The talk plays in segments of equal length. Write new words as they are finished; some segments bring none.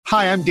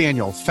Hi, I'm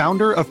Daniel,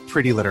 founder of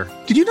Pretty Litter.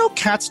 Did you know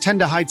cats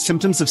tend to hide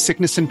symptoms of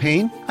sickness and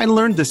pain? I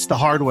learned this the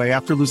hard way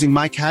after losing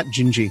my cat,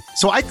 Gingy.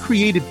 So I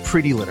created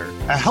Pretty Litter,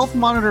 a health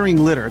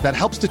monitoring litter that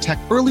helps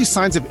detect early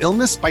signs of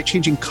illness by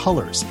changing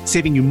colors,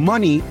 saving you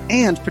money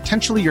and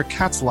potentially your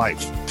cat's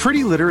life.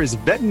 Pretty Litter is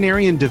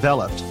veterinarian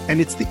developed, and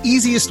it's the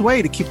easiest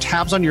way to keep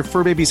tabs on your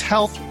fur baby's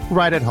health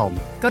right at home.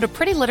 Go to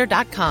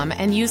prettylitter.com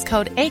and use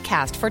code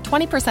ACAST for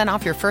 20%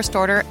 off your first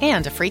order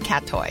and a free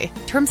cat toy.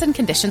 Terms and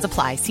conditions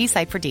apply. See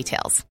site for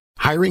details.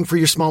 Hiring for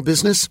your small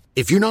business?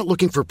 If you're not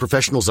looking for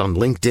professionals on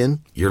LinkedIn,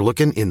 you're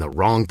looking in the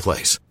wrong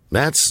place.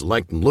 That's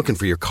like looking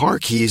for your car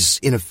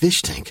keys in a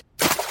fish tank.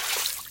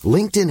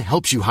 LinkedIn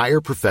helps you hire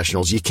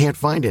professionals you can't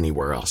find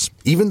anywhere else,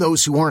 even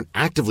those who aren't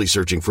actively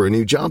searching for a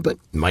new job but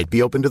might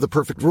be open to the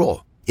perfect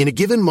role. In a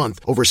given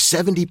month, over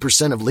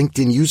 70% of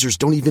LinkedIn users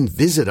don't even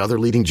visit other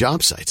leading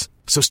job sites.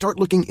 So start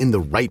looking in the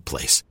right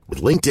place.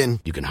 With LinkedIn,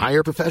 you can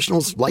hire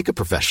professionals like a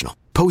professional.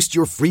 Post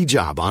your free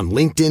job on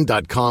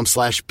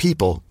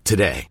linkedin.com/people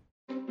today.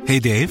 Hey,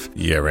 Dave.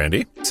 Yeah,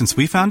 Randy. Since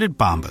we founded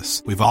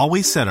Bombas, we've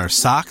always said our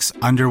socks,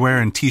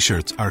 underwear, and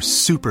T-shirts are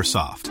super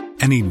soft.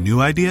 Any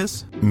new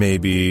ideas?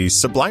 Maybe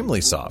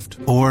sublimely soft.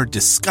 Or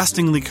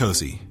disgustingly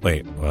cozy.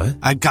 Wait, what?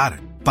 I got it.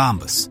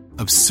 Bombas.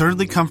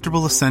 Absurdly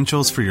comfortable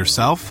essentials for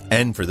yourself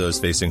and for those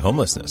facing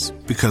homelessness.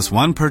 Because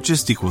one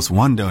purchased equals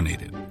one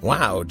donated.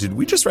 Wow, did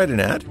we just write an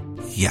ad?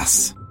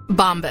 Yes.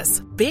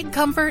 Bombas. Big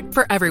comfort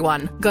for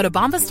everyone. Go to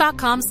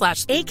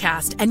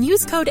bombas.com/ACAST and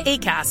use code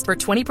ACAST for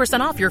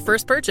 20% off your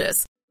first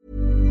purchase.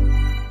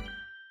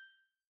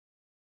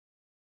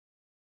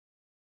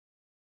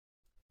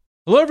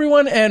 Hello,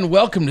 everyone, and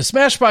welcome to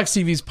Smashbox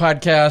TV's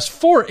podcast,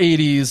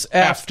 480s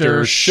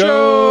After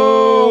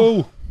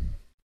Show.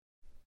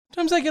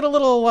 Sometimes I get a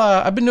little,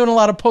 I've been doing a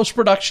lot of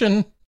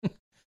post-production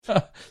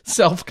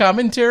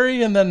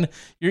self-commentary, and then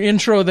your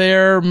intro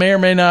there may or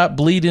may not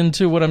bleed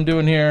into what I'm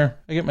doing here.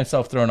 I get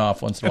myself thrown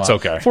off once in a while.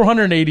 It's okay.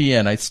 480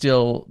 in, I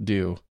still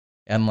do.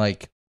 And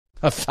like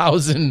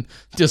 1,000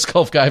 Disc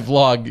Golf Guy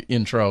vlog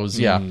intros.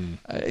 Yeah,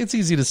 it's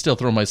easy to still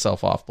throw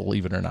myself off,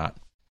 believe it or not.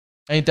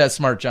 Ain't that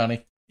smart,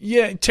 Johnny?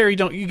 Yeah, Terry,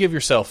 don't you give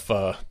yourself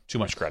too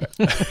much credit.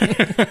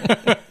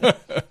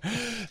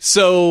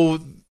 So,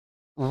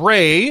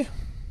 Ray,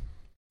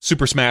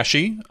 Super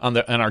Smashy on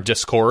our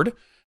Discord,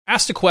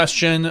 asked a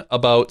question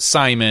about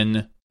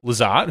Simon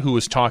Lizotte, who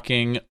was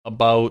talking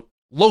about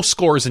low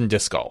scores in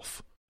disc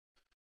golf.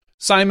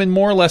 Simon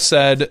more or less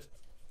said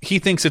he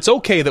thinks it's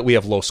okay that we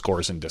have low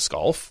scores in disc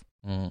golf,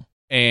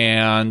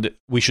 and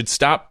we should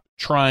stop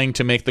trying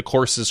to make the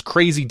courses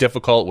crazy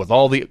difficult with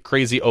all the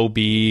crazy OB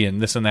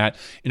and this and that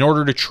in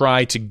order to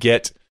try to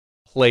get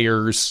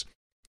players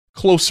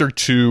closer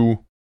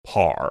to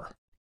par.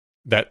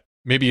 That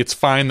maybe it's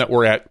fine that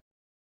we're at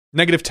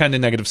 -10 to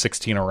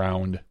 -16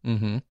 around.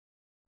 Mm-hmm.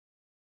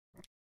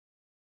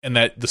 And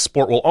that the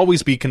sport will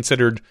always be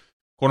considered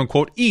quote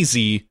unquote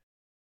easy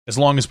as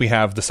long as we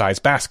have the size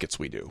baskets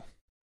we do.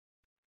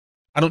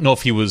 I don't know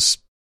if he was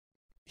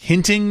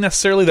hinting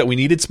necessarily that we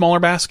needed smaller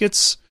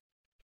baskets.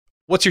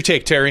 What's your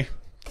take, Terry?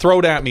 Throw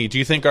it at me. Do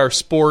you think our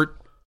sport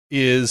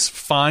is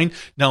fine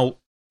now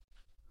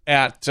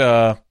at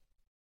 10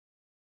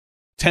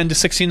 to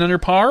 16 under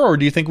par, or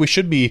do you think we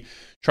should be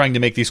trying to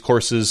make these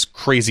courses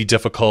crazy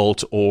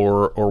difficult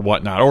or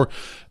whatnot? Or,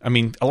 I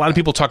mean, a lot of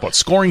people talk about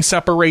scoring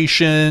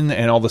separation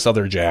and all this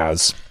other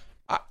jazz.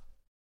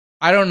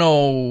 I don't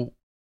know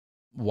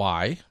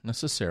why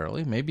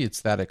necessarily. Maybe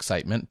it's that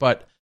excitement,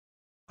 but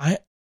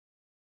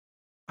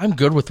I'm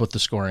good with what the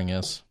scoring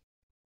is.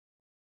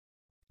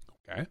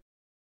 Okay.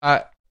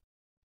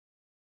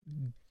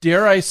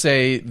 Dare I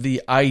say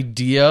the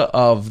idea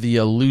of the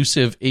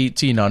elusive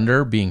 18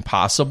 under being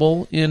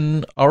possible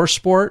in our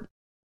sport,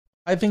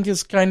 I think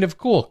is kind of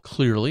cool.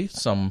 Clearly,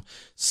 some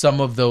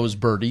of those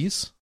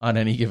birdies on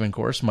any given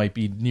course might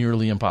be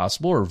nearly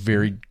impossible or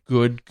very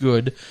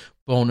good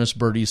bonus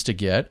birdies to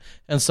get,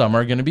 and some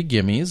are going to be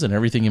gimmies and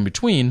everything in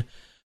between.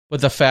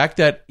 But the fact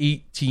that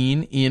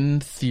 18 in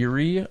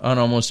theory on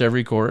almost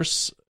every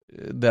course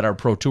that our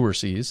Pro Tour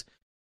sees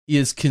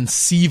is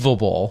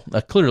conceivable.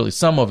 Clearly,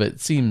 some of it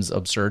seems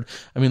absurd.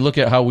 I mean, look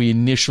at how we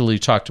initially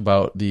talked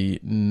about the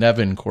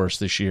Nevin course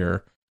this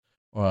year.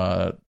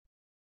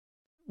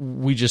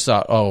 We just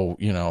thought,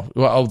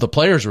 the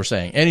players were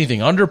saying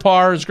anything under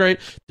par is great,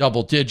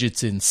 double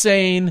digits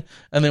insane,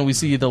 and then we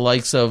see the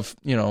likes of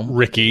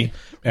Ricky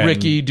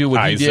do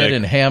what Isaac. he did,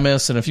 and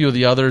Hamas and a few of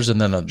the others,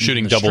 and then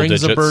shooting the double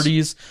strings digits of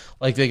birdies.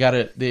 Like they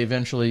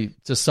eventually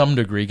to some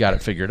degree got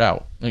it figured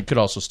out. It could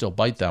also still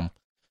bite them.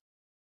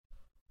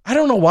 I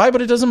don't know why,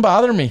 but it doesn't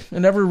bother me. It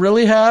never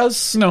really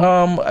has.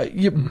 No.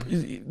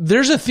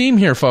 There's a theme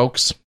here,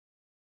 folks.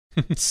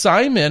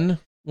 Simon,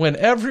 when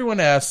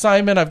everyone asks,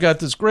 Simon, I've got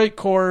this great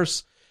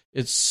course.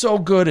 It's so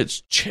good.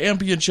 It's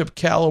championship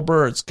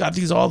caliber. It's got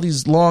all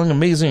these long,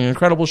 amazing,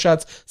 incredible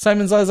shots.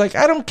 Simon's always like,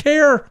 I don't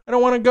care. I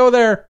don't want to go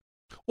there.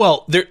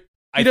 Well,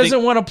 He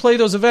doesn't want to play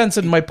those events,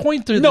 and my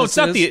point through no, this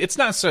it's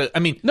not so. I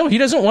mean, no, he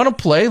doesn't want to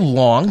play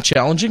long,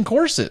 challenging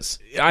courses.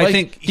 I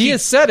think he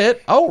has said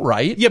it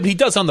outright. Yeah, but he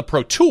does on the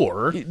Pro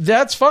Tour.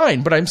 That's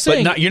fine, but I'm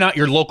saying you're not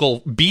your local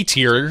B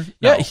tier.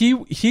 No.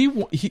 Yeah,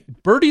 he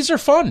birdies are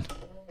fun.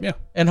 Yeah,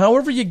 and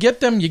however you get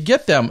them, you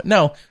get them.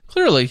 Now,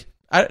 clearly,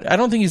 I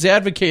don't think he's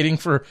advocating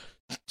for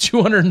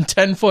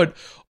 210-foot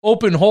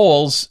open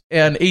holes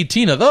and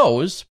 18 of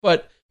those,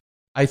 but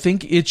I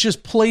think it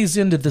just plays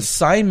into the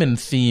Simon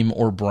theme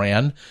or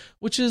brand,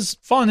 which is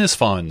fun is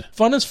fun.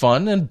 Fun is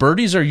fun, and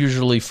birdies are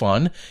usually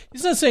fun.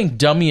 He's not saying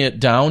dummy it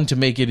down to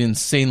make it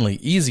insanely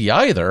easy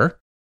either,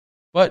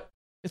 but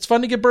it's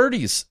fun to get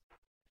birdies.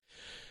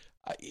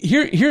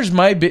 Here's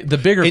the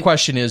bigger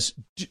question is,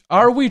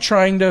 are we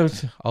trying to,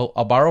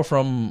 I'll borrow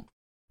from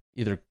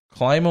either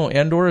Climo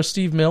and or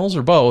Steve Mills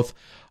or both,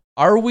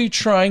 are we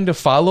trying to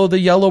follow the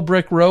yellow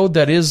brick road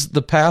that is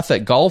the path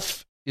that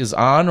golf is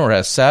on or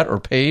has set or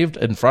paved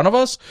in front of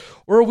us,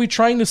 or are we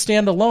trying to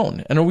stand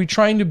alone, and are we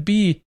trying to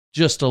be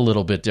just a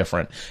little bit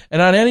different?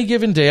 And on any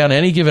given day, on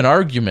any given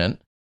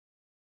argument,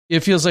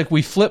 it feels like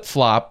we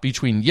flip-flop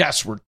between,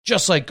 yes, we're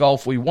just like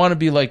golf, we want to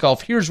be like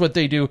golf, here's what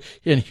they do,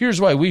 and here's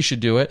why we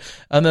should do it.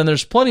 And then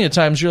there's plenty of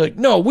times you're like,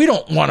 no, we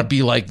don't want to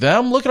be like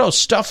them. Look at how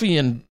stuffy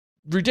and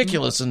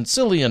ridiculous and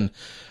silly and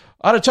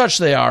out of touch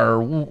they are,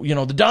 or,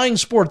 the dying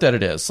sport that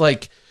it is.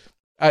 Like,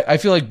 I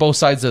feel like both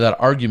sides of that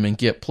argument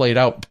get played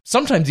out,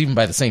 sometimes even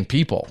by the same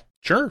people.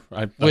 Sure.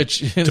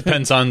 Which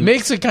depends on...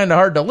 makes it kind of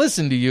hard to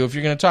listen to you if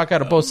you're going to talk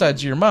out of both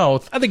sides of your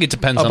mouth. I think it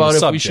depends about on the if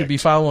subject. we should be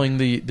following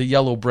the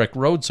yellow brick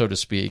road, so to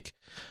speak.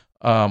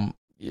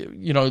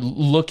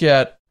 Look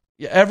at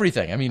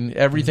everything. I mean,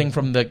 everything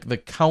from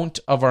the count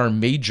of our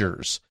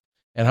majors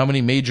and how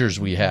many majors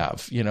we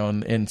have,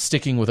 and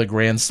sticking with a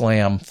Grand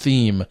Slam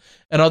theme.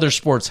 And other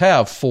sports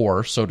have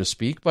 4, so to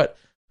speak, but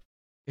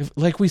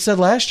like we said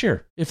last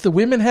year, if the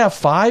women have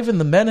 5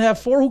 and the men have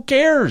 4, who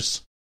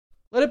cares?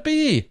 Let it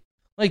be.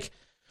 Like,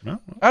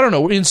 no. I don't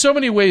know. In so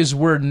many ways,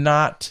 we're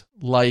not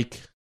like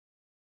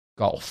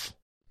golf.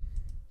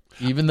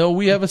 Even though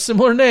we have a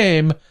similar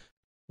name,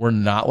 we're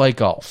not like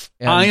golf.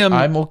 And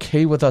I'm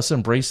okay with us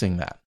embracing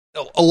that.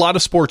 A lot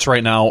of sports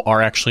right now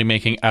are actually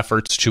making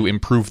efforts to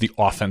improve the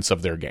offense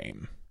of their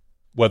game.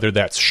 Whether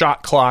that's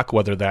shot clock,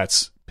 whether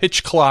that's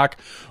pitch clock,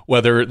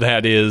 whether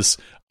that is...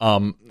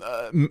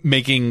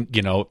 making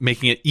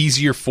it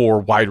easier for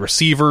wide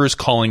receivers,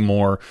 calling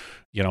more,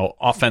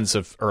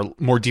 offensive or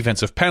more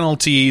defensive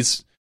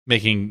penalties,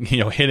 making,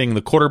 hitting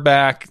the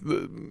quarterback,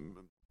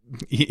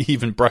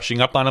 even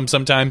brushing up on him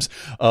sometimes,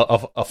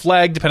 a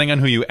flag, depending on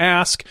who you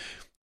ask.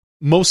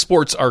 Most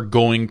sports are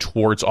going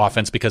towards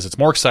offense because it's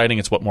more exciting.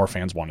 It's what more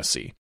fans want to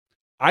see.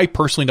 I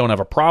personally don't have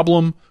a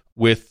problem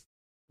with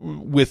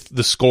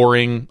the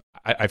scoring.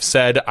 I've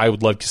said I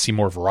would love to see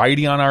more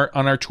variety on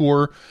our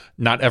tour.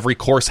 Not every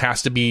course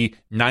has to be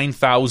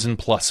 9,000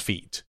 plus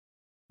feet.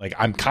 Like,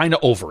 I'm kind of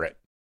over it.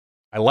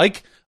 I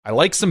like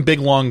some big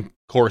long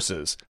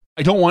courses.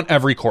 I don't want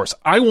every course.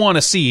 I want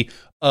to see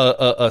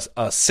a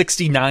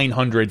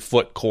 6,900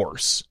 foot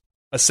course,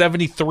 a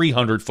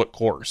 7,300 foot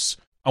course.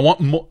 I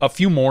want a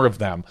few more of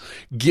them.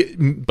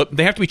 But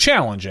they have to be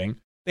challenging.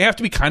 They have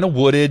to be kind of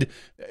wooded.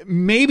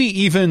 Maybe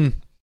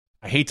even,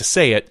 I hate to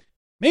say it,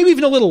 maybe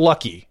even a little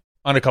lucky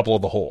on a couple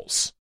of the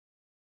holes.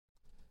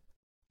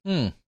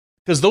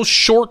 Because those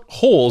short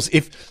holes,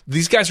 if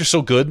these guys are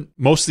so good,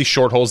 most of these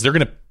short holes, they're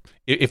going to,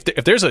 if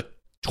there's a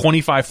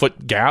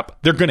 25-foot gap,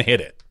 they're going to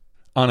hit it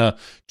on a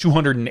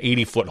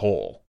 280-foot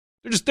hole.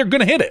 They're going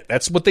to hit it.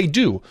 That's what they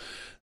do.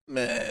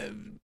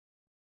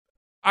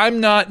 I'm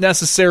not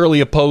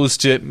necessarily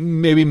opposed to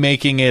maybe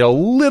making it a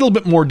little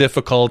bit more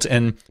difficult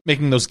and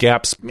making those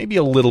gaps maybe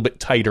a little bit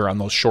tighter on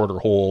those shorter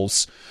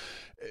holes.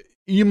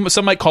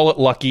 Some might call it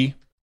lucky.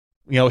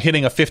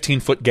 Hitting a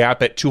 15-foot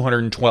gap at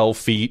 212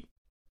 feet.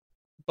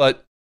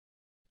 But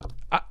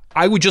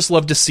I would just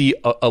love to see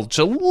just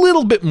a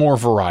little bit more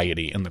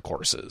variety in the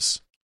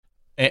courses.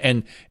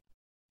 And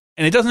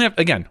it doesn't have,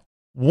 again,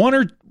 1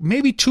 or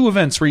maybe 2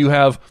 events where you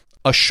have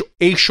a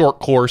short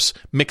course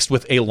mixed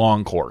with a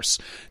long course.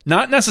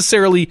 Not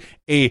necessarily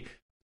a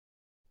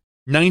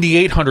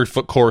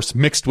 9,800-foot course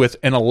mixed with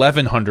an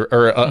 1,100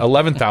 or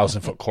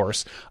 11,000-foot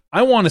course.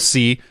 I want to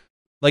see,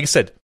 like I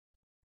said,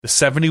 the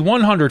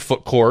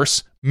 7,100-foot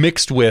course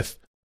mixed with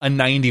a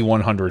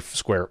 9,100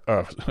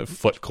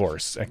 foot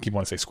course. I keep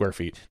wanting to say square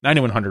feet.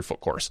 9,100-foot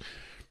course.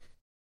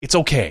 It's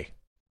okay.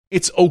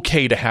 It's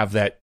okay to have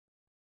that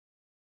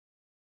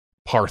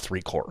par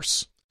 3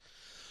 course.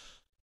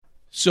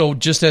 So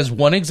just as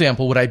one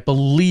example, what I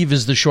believe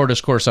is the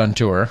shortest course on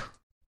tour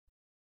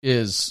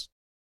is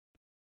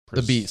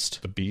the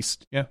Beast. The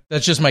Beast, yeah.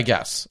 That's just my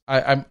guess.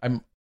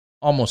 I'm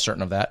almost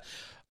certain of that.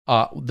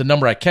 The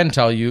number I can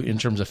tell you in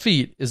terms of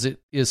feet is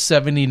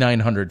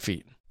 7,900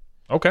 feet.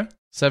 Okay.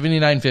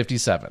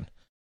 7,957.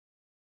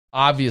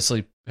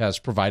 Obviously has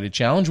provided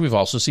challenge. We've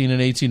also seen an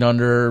 18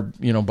 under,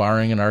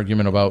 barring an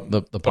argument about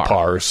the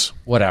pars.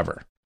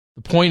 Whatever.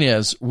 The point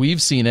is,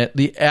 we've seen it.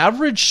 The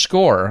average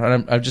score,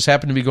 and I just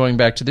happen to be going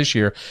back to this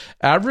year,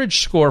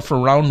 average score for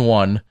round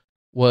 1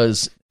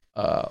 was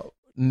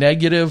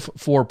negative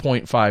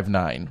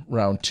 4.59.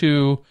 Round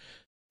 2,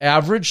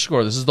 average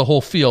score, this is the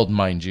whole field,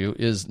 mind you,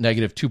 is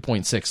negative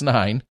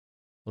 2.69.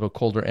 A little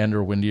colder and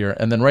or windier.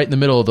 And then right in the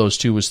middle of those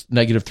two was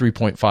negative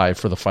 3.5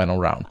 for the final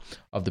round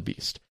of the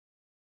Beast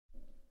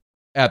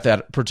at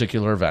that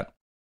particular event.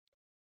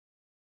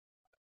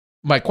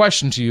 My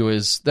question to you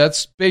is,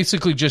 that's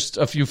basically just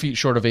a few feet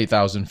short of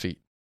 8,000 feet.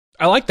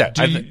 I like that.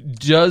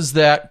 Does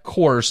that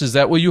course, is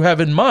that what you have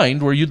in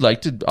mind where you'd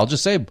like to, I'll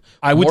just say,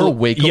 more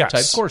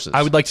Waco-type courses?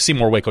 I would like to see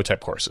more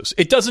Waco-type courses.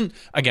 It doesn't,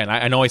 again,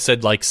 I know I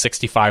said like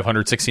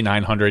 6,500,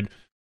 6,900.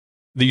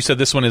 You said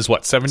this one is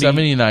what,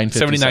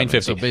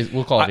 79.50. So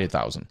we'll call it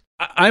 8,000.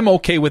 I'm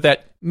okay with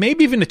that.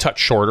 Maybe even a touch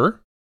shorter.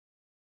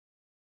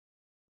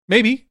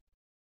 Maybe.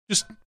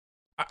 Just,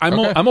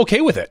 I'm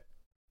okay with it.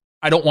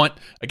 I don't want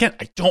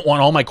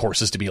all my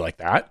courses to be like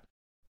that.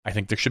 I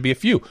think there should be a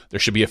few. There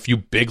should be a few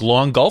big,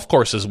 long golf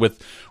courses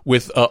with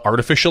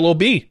artificial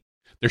OB.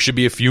 There should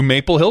be a few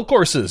Maple Hill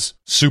courses,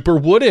 super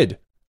wooded,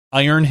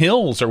 Iron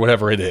Hills, or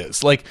whatever it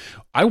is. Like,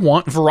 I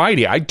want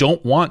variety. I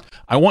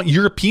want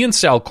European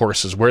style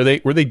courses where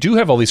they do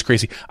have all these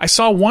crazy. I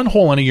saw one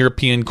hole on a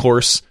European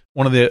course,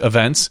 one of the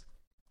events.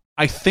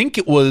 I think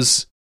it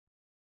was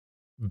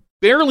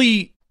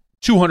barely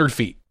 200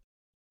 feet,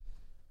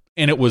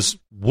 and it was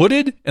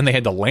wooded, and they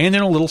had to land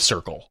in a little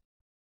circle.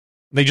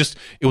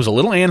 It was a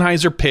little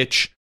Anheuser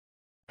pitch.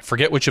 I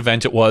forget which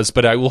event it was,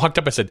 but I walked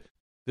up. I said,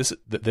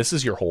 "This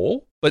is your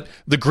hole." But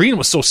the green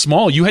was so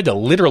small, you had to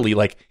literally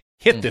like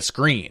hit this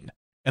green,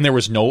 and there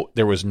was no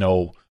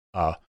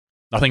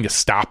nothing to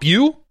stop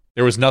you.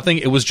 There was nothing.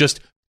 It was just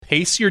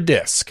pace your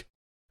disc.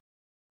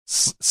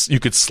 You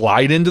could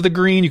slide into the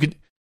green.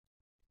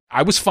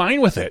 I was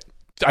fine with it.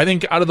 I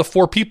think out of the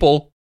 4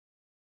 people,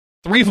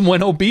 3 of them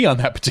went OB on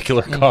that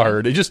particular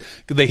card. It just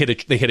they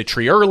hit a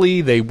tree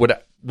early. They would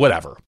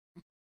whatever.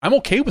 I'm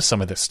okay with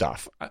some of this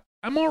stuff.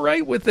 I'm all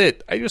right with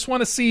it. I just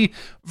want to see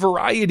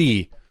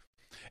variety.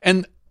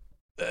 And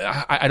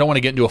I don't want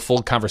to get into a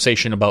full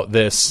conversation about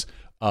this.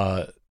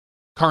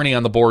 Carney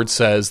on the board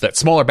says that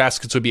smaller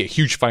baskets would be a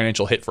huge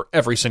financial hit for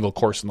every single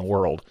course in the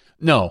world.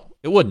 No,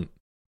 it wouldn't.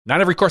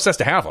 Not every course has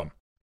to have them.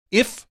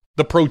 If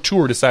the Pro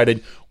Tour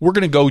decided we're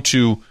going to go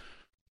to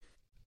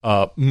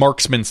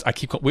marksman's,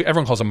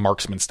 everyone calls them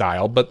marksman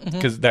style, but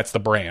because that's the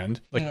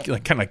brand, like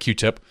kind of like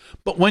Q-tip,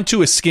 but went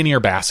to a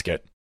skinnier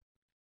basket.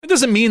 It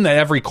doesn't mean that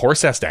every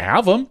course has to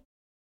have them.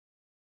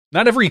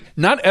 Not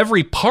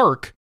every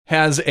park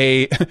has an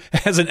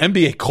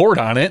NBA court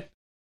on it.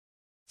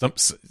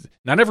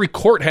 Not every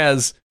court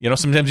has,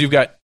 sometimes you've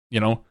got,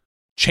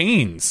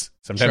 chains.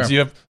 Sometimes you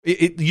have,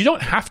 you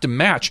don't have to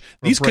match.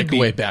 These could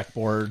be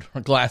backboard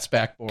or glass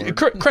backboard.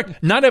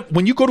 Correct.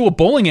 When you go to a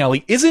bowling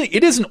alley,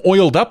 it isn't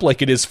oiled up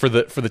like it is for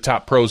the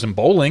top pros in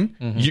bowling.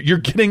 You're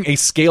getting a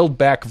scaled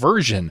back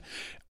version.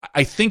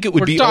 I think it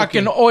would be. We're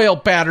talking oil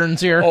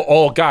patterns here.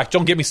 Oh gosh,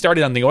 don't get me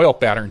started on the oil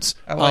patterns.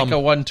 I like a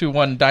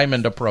 1-2-1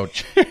 diamond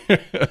approach.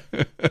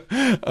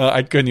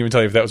 I couldn't even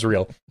tell you if that was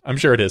real. I'm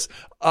sure it is.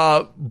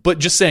 But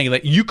just saying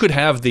that you could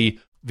have the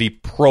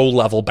pro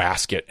level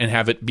basket and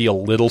have it be a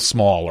little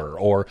smaller,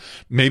 or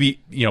maybe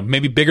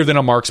bigger than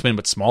a marksman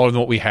but smaller than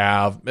what we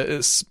have.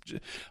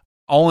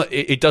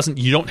 It doesn't.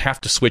 You don't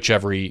have to switch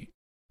every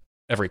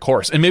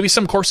course, and maybe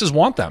some courses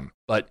want them,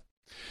 but.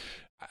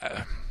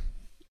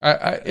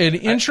 An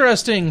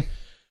interesting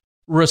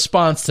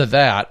response to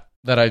that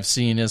I've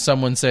seen is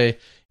someone say,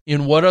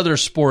 in what other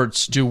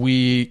sports do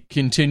we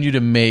continue to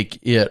make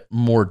it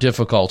more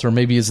difficult? Or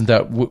maybe isn't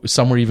that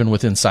somewhere even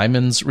within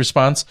Simon's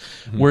response,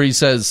 where he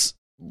says,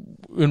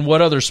 in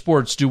what other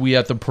sports do we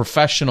at the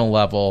professional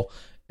level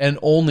and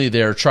only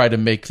there try to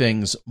make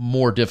things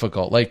more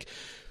difficult? Like,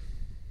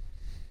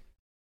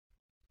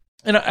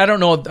 and I don't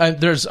know,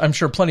 there's, I'm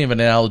sure, plenty of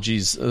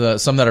analogies,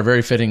 some that are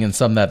very fitting and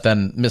some that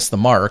then miss the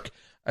mark.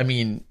 I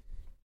mean,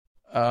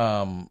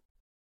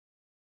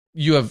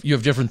 you have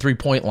different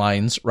 3-point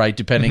lines, right?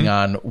 Depending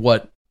on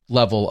what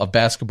level of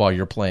basketball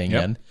you're playing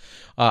in,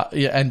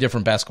 and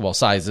different basketball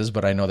sizes.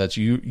 But I know that's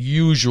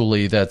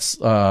usually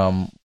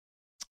largely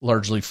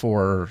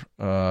for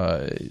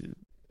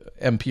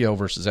MPO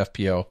versus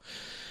FPO,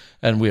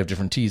 and we have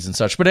different tees and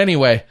such. But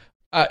anyway,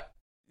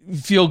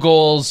 field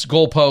goals,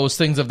 goalposts,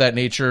 things of that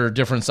nature,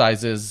 different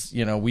sizes.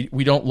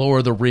 We don't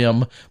lower the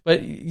rim,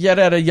 but yet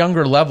at a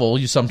younger level,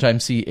 you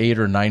sometimes see 8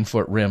 or 9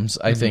 foot rims.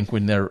 I think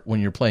when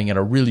you're playing at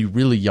a really,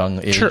 really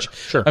young age.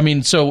 Sure. I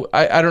mean, so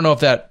I don't know if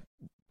that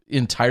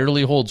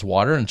entirely holds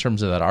water in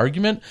terms of that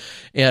argument.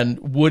 And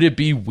would it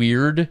be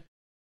weird?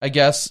 I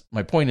guess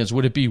my point is,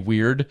 would it be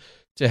weird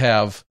to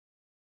have?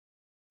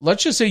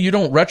 Let's just say you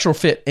don't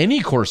retrofit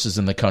any courses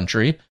in the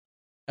country,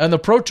 and the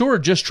Pro Tour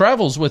just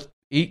travels with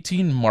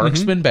 18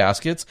 marksman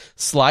baskets,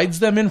 slides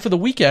them in for the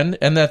weekend,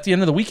 and at the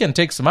end of the weekend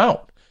takes them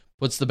out,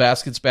 puts the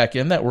baskets back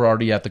in that were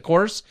already at the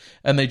course,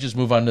 and they just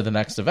move on to the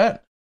next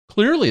event.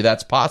 Clearly,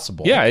 that's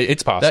possible. Yeah,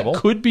 it's possible. That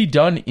could be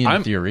done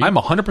in theory. I'm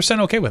 100%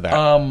 okay with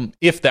that.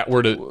 If that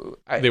were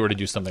they were to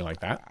do something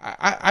like that.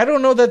 I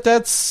don't know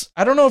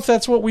I don't know if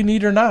that's what we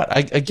need or not.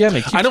 Again,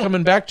 it keeps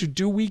coming back to,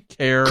 do we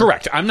care?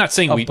 Correct. I'm not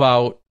saying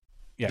about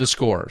the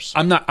scores.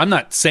 I'm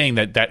not saying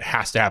that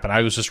has to happen.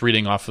 I was just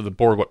reading off of the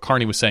board what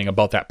Carney was saying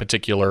about that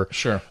particular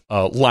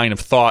line of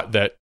thought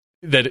that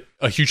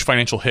a huge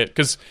financial hit,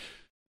 because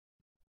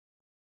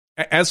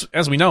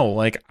as we know,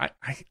 like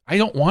I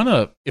don't want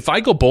to, if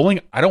I go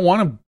bowling, I don't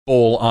want to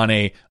bowl on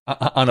a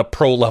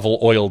pro level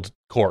oiled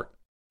court.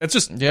 That's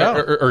just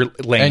or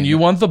lane. And you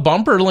want the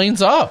bumper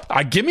lanes up.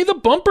 Give me the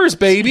bumpers,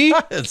 baby.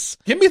 Yes.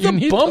 Give me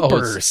the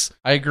bumpers. Those.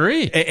 I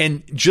agree.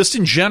 And just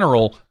in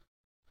general,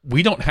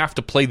 we don't have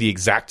to play the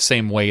exact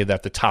same way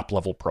that the top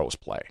level pros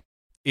play.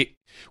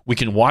 We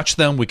can watch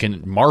them. We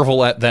can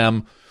marvel at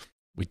them.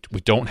 We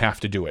don't have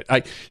to do it.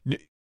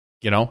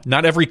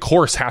 Not every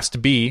course has to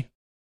be,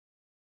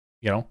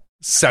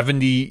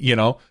 70,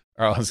 or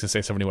I was going to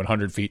say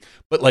 7,100 feet,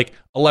 but like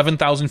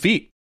 11,000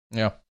 feet.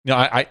 Yeah.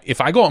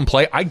 If I go out and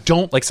play, I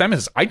don't, like Simon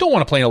says, I don't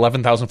want to play an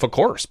 11,000 foot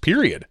course,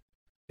 period.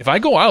 If I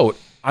go out,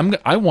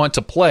 I want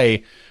to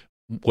play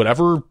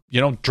whatever,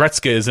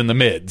 Dretzka is in the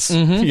mids,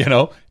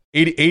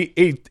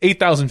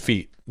 8,000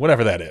 feet,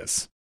 whatever that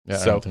is. Yeah,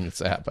 so, I don't think it's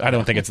that. But I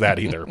don't think it's that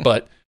either.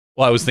 But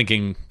I was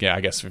thinking, I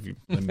guess if you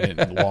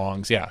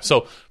longs, yeah.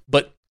 So,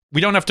 but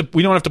we don't have to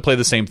play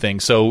the same thing.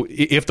 So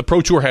if the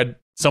Pro Tour had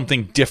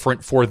something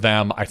different for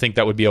them, I think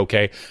that would be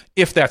okay.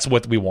 If that's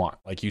what we want,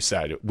 like you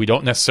said, we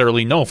don't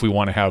necessarily know if we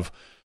want to have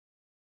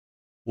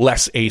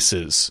less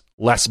aces,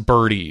 less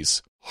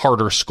birdies,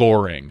 harder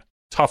scoring,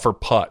 tougher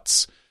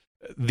putts,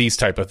 these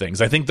type of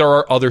things. I think there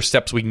are other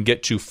steps we can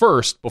get to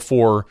first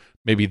before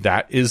maybe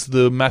that is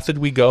the method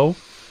we go.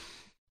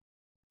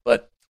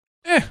 But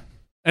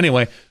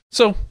anyway,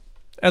 so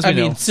as we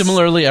know,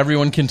 similarly,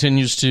 everyone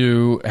continues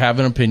to have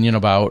an opinion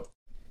about,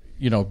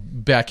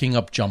 backing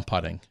up jump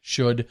putting.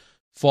 Should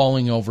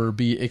falling over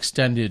be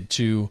extended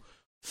to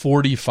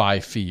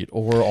 45 feet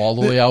or all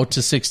the way out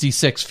to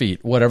 66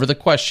 feet? Whatever the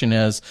question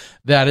is,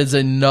 that is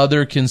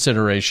another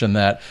consideration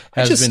that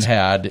has been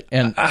had.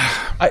 And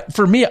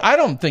for me, I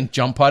don't think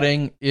jump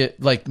putting, it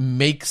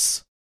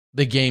makes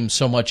the game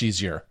so much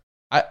easier.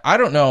 I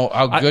don't know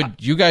how good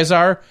you guys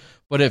are,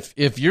 but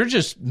if you're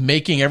just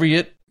making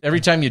every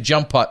time you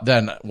jump putt,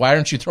 then why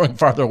aren't you throwing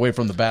farther away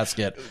from the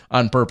basket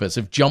on purpose?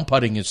 If jump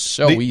putting is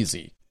so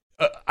easy.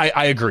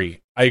 I agree.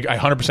 I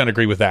 100%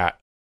 agree with that.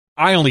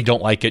 I only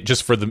don't like it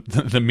just for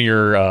the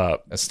mere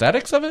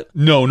aesthetics of it.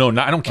 No,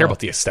 I don't care about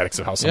the aesthetics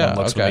of how someone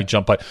looks when they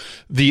jump putt.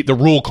 The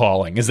rule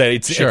calling is that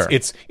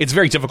it's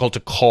very difficult to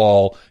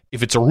call.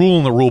 If it's a rule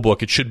in the rule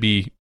book, it should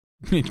be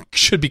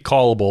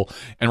callable.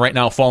 And right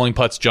now, falling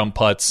putts, jump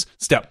putts,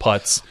 step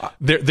putts,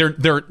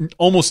 they're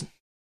almost.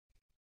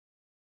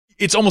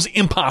 It's almost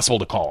impossible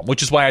to call them,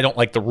 which is why I don't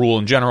like the rule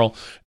in general.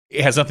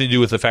 It has nothing to do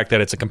with the fact that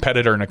it's a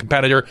competitor and a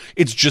competitor.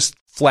 It's just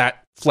flat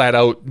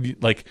out,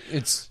 like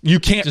you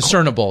can't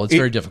discernible. It's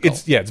very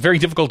difficult. It's very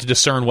difficult to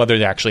discern whether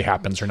it actually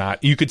happens or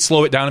not. You could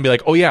slow it down and be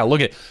like, oh yeah, look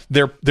at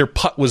their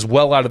putt was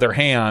well out of their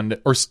hand,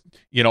 or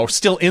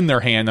still in their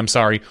hand. I'm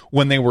sorry,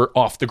 when they were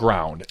off the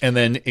ground, and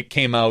then it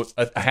came out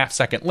a half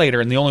second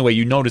later. And the only way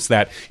you notice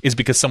that is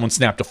because someone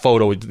snapped a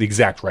photo at the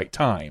exact right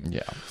time.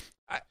 Yeah.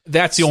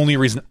 That's the only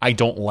reason I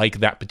don't like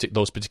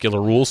those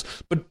particular rules.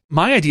 But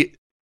my idea,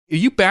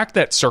 you back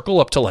that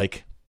circle up to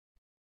like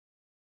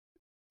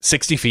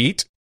 60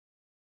 feet.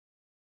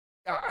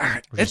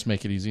 Just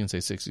make it easy and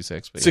say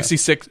 66. But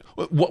 66.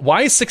 Yeah.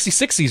 Why is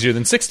 66 easier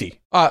than 60?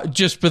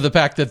 Just for the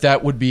fact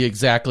that would be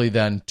exactly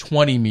then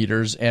 20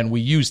 meters, and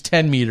we use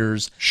 10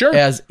 meters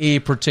as a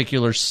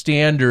particular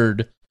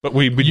standard. But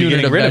we'd be unit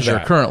getting of rid measure of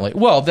that currently.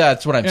 Well,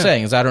 that's what I'm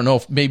saying. Is I don't know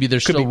if maybe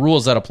there's still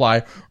rules that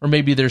apply, or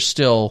maybe there's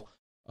still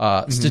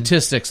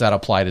statistics that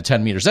apply to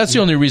 10 meters. That's the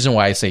only reason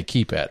why I say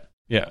keep it.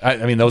 Yeah,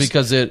 I mean those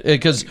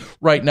because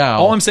right now,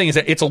 all I'm saying is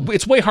that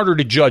it's way harder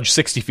to judge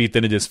 60 feet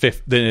than it is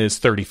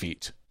 30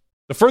 feet.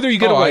 The further you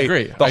get away, I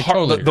agree.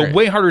 The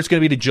way harder it's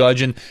going to be to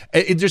judge, and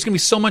there's going to be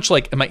so much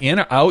like, am I in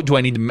or out? Do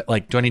I need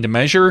to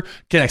measure?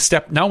 Can I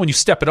step now? When you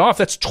step it off,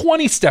 that's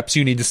 20 steps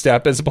you need to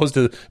step as opposed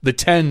to the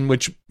 10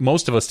 which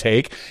most of us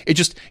take. It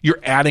just, you're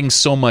adding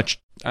so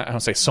much. I don't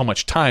say so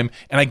much time,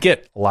 and I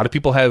get a lot of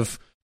people have.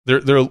 They're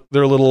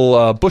little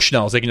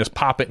Bushnells. They can just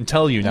pop it and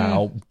tell you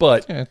now.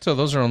 But so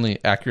those are only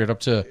accurate up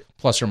to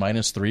plus or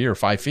minus 3 or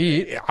 5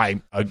 feet.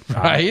 Right?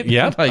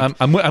 Yeah,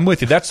 I'm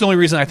with you. That's the only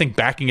reason I think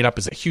backing it up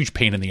is a huge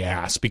pain in the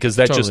ass, because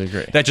that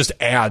just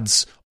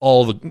adds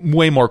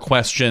way more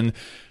question.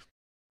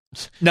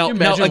 Now, can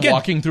you imagine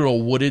walking through a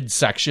wooded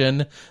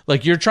section,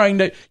 like you're trying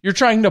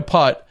to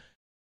putt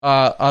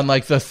on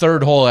like the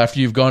third hole after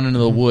you've gone into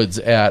the woods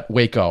at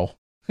Waco.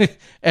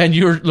 And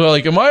you're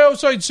like, am I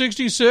outside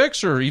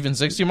 66 or even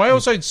 60? Am I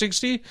outside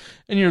 60?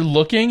 And you're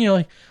looking, you're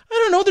like, I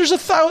don't know.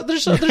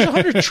 There's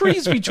 100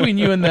 trees between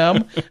you and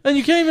them, and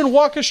you can't even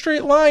walk a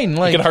straight line.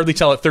 Like, you can hardly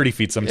tell at 30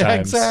 feet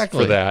sometimes.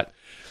 Exactly. For that.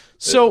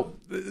 So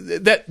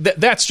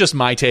that's just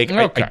my take.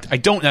 Okay. I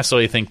don't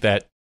necessarily think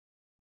that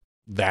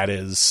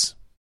is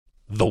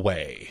the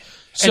way.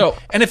 So,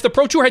 and if the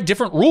Pro Tour had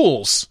different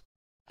rules,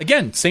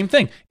 again, same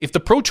thing. If the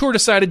Pro Tour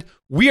decided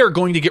we are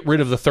going to get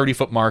rid of the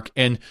 30-foot mark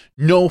and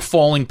no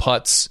falling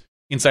putts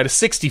inside of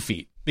 60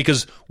 feet,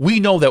 because we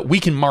know that we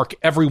can mark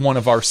every one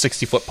of our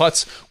 60-foot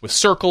putts with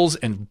circles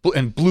and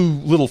blue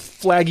little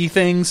flaggy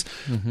things.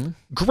 Mm-hmm.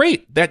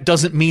 Great. That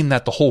doesn't mean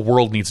that the whole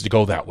world needs to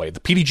go that way. The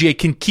PDGA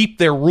can keep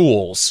their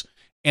rules,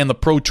 and the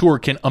Pro Tour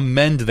can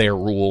amend their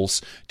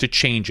rules to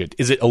change it.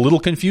 Is it a little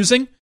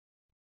confusing?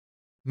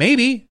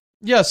 Maybe.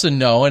 Yes and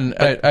no, and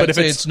I'd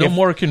say it's no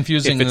more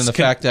confusing than the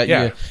fact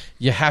that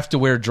you have to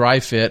wear dry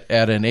fit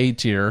at an A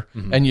tier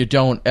and you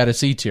don't at a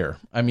C tier.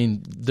 I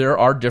mean, there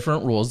are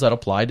different rules that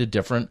apply to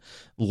different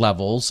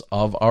levels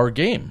of our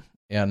game,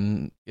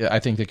 and I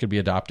think they could be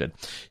adopted.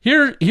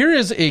 Here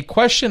is a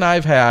question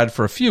I've had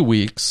for a few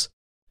weeks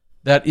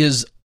that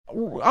is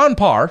on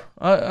par,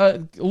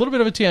 a little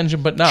bit of a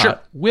tangent, but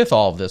not with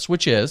all of this,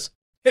 which is...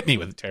 Hit me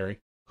with it, Terry.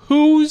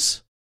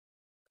 Whose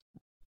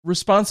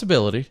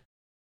responsibility...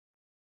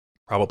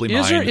 Probably mine.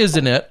 Is or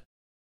isn't it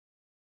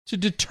to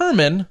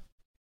determine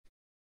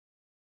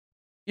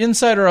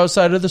inside or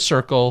outside of the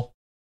circle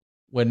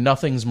when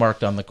nothing's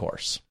marked on the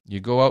course? You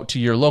go out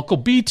to your local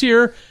B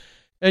tier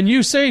and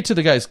you say to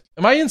the guys,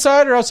 am I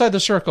inside or outside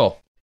the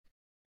circle?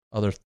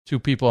 Other two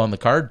people on the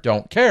card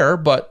don't care,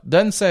 but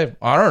then say,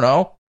 I don't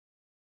know.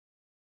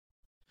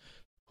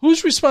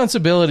 Whose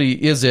responsibility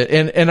is it?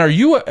 And are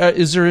you?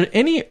 Is there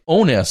any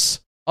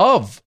onus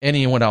of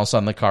anyone else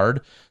on the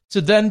card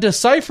to then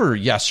decipher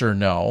yes or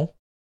no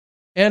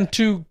and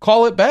to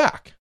call it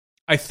back?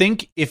 I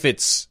think if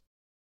it's...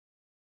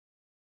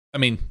 I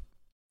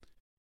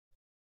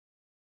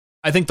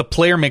think the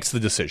player makes the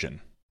decision,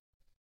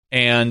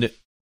 and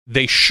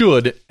they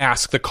should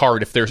ask the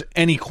card if there's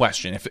any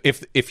question.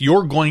 If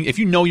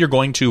you know you're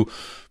going to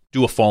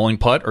do a falling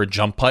putt or a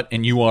jump putt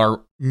and you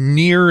are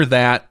near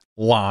that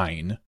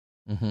line,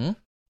 I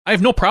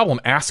have no problem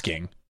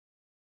asking.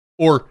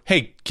 Or,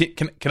 hey,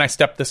 can I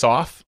step this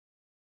off?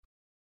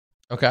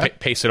 Okay.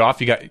 Pace it off.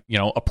 You got,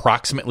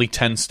 approximately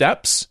 10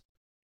 steps.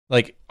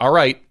 Like, all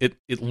right,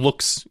 it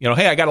looks,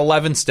 hey, I got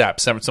 11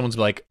 steps. Someone's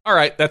like, all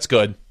right, that's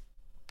good.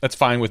 That's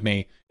fine with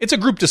me. It's a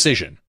group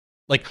decision.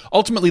 Like,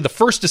 ultimately, the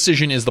first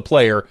decision is the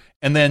player,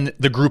 and then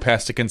the group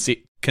has to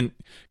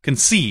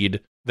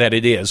concede that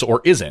it is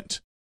or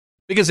isn't.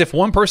 Because if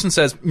one person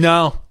says,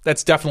 no,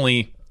 that's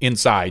definitely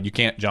inside, you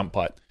can't jump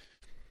putt.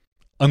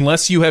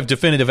 Unless you have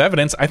definitive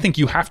evidence, I think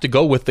you have to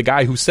go with the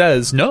guy who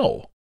says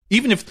no.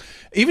 Even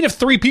if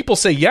three people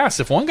say yes,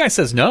 if one guy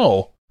says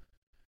no,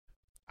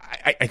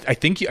 I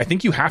think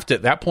you have to,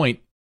 at that point,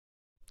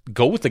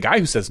 go with the guy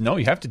who says no.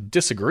 You have to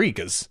disagree,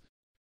 because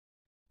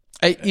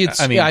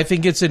I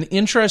think it's an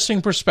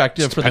interesting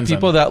perspective for the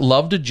people that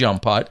love to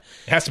jump putt.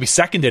 It has to be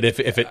seconded if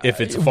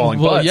it's a falling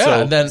putt.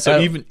 Yeah, so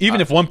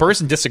even if one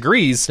person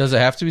disagrees, does it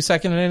have to be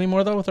seconded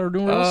anymore though with our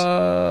new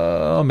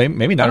rules?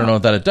 Maybe not. I don't know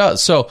that it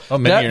does. So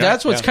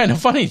that's what's kind of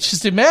funny.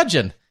 Just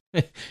imagine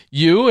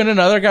you and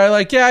another guy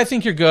like, yeah, I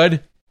think you're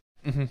good.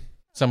 Mm-hmm.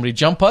 Somebody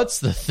jump putts.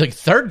 The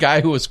third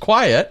guy who was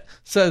quiet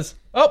says,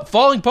 oh,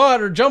 falling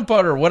putt or jump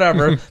putt or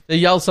whatever. They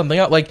yell something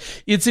out. Like,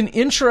 it's an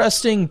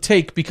interesting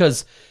take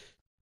because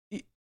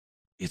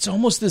it's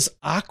almost this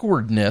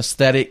awkwardness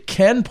that it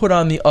can put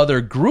on the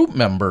other group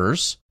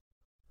members,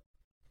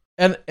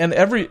 and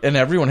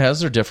everyone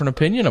has their different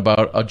opinion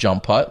about a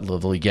jump putt, the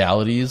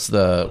legalities,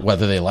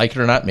 whether they like it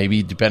or not,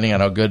 maybe depending on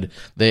how good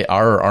they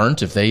are or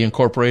aren't, if they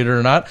incorporate it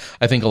or not.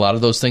 I think a lot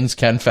of those things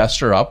can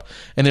fester up.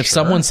 And if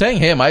someone's saying,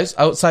 hey, am I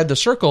outside the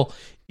circle,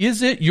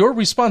 is it your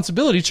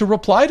responsibility to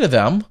reply to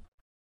them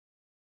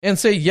and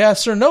say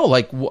yes or no?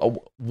 Like,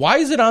 why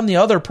is it on the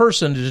other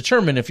person to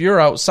determine if you're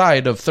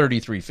outside of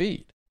 33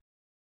 feet?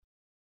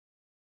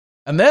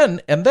 And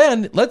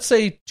then let's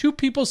say two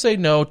people say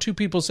no, two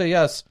people say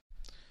yes.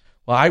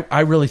 Well, I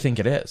really think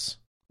it is.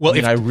 Well,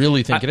 I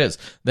really think it is.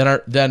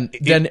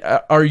 Then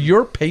are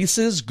your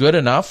paces good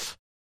enough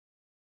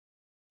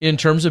in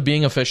terms of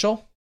being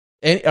official?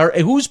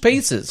 Whose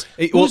paces?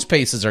 Whose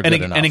paces are good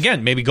enough? And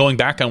again, maybe going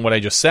back on what I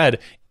just said,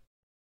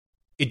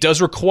 it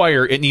does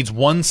require. It needs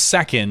 1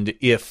 second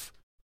if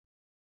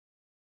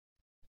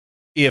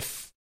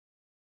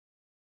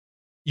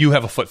you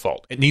have a foot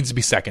fault. It needs to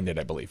be seconded,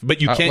 I believe.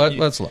 But you can't.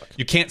 Let's look.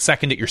 You can't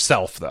second it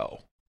yourself,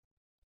 though.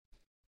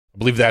 I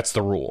believe that's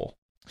the rule.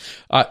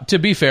 To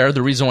be fair,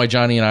 the reason why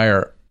Johnny and I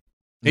are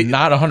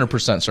not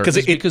 100% certain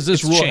is because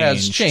this rule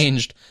has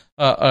changed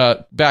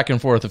back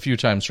and forth a few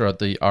times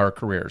throughout our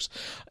careers.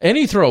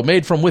 Any throw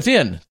made from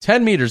within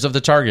 10 meters of the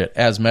target,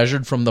 as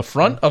measured from the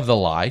front of the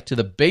lie to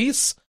the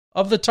base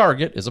of the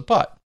target, is a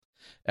putt.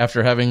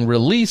 After having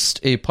released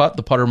a putt,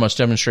 the putter must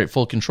demonstrate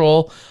full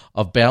control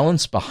of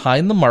balance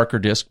behind the marker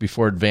disc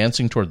before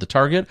advancing toward the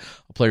target.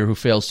 A player who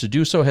fails to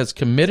do so has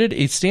committed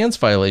a stance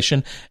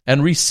violation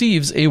and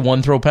receives a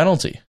one-throw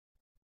penalty.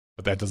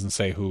 But that doesn't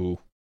say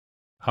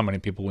how many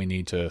people we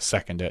need to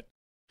second it.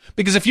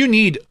 Because if you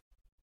need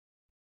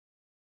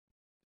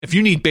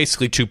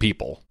basically two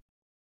people,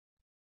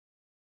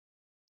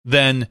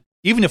 then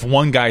even if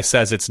one guy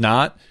says it's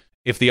not,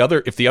 if the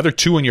other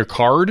two in your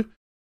card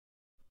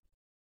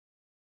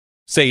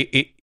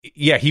say,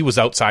 he was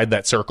outside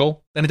that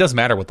circle, then it doesn't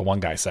matter what the one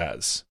guy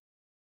says.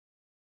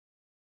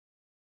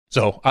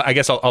 So I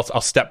guess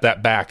I'll step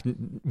that back,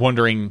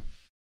 wondering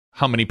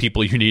how many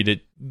people you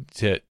needed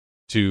to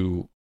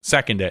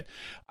second it.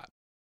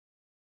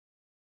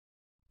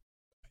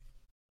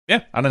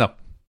 Yeah, I don't know.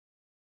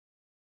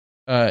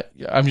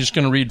 I'm just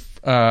going to read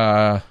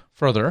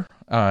further.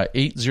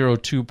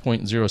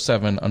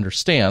 802.07 under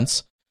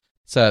stance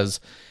says,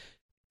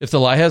 if the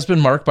lie has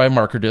been marked by a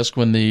marker disc,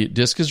 when the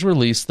disc is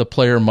released, the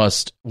player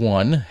must,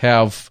 1,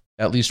 have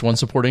at least one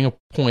supporting a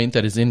point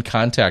that is in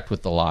contact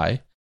with the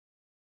lie.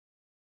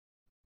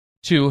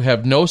 2,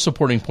 have no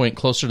supporting point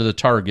closer to the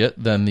target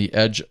than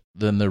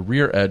the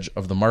rear edge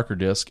of the marker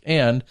disc.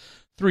 And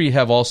 3,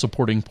 have all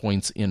supporting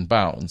points in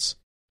bounds.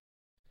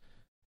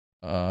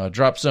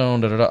 Drop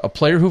zone, a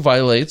player who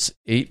violates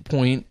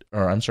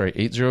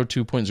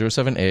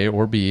 802.07a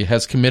or b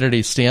has committed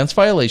a stance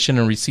violation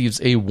and receives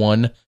a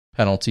 1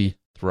 penalty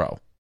throw.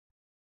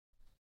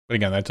 But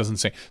again, that doesn't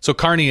say. So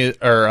Carney is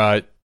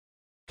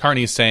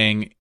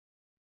saying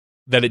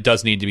that it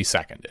does need to be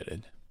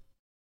seconded.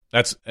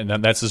 That's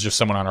just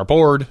someone on our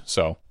board.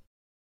 So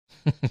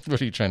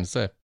what are you trying to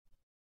say?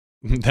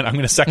 Then I'm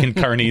going to second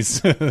Carney's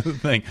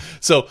thing.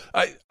 So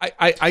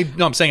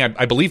I'm saying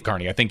I believe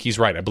Carney. I think he's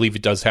right. I believe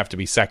it does have to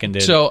be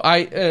seconded. So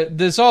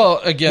this all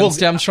again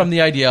stems from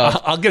the idea.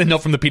 I'll get a note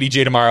from the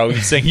PDJ tomorrow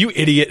saying, "You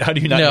idiot! How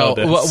do you not know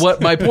this?"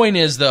 What my point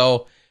is,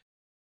 though,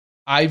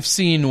 I've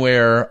seen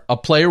where a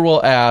player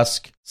will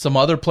ask, some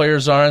other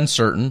players are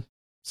uncertain.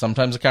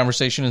 Sometimes a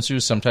conversation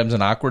ensues. Sometimes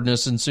an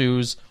awkwardness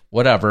ensues.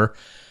 Whatever.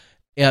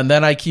 And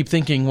then I keep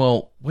thinking,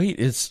 well, wait,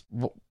 is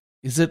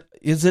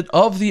it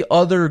of the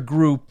other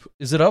group?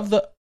 Is it of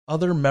the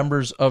other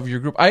members of your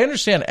group? I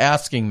understand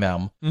asking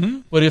them,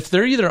 but if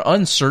they're either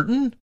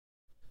uncertain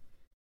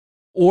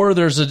or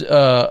there's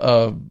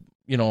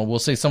we'll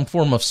say some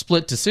form of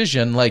split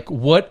decision, like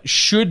what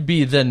should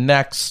be the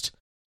next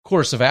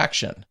course of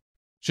action?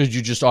 Should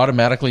you just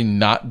automatically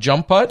not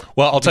jump putt?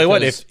 Well, I'll tell you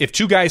what, if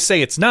two guys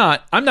say it's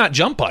not, I'm not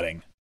jump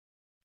putting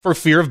for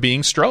fear of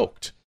being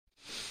stroked.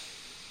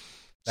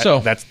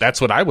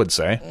 That's what I would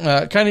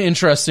say. Kind of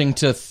interesting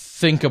to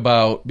think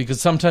about, because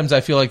sometimes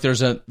I feel like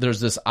there's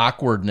this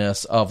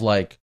awkwardness of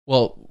like,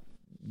 well,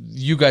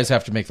 you guys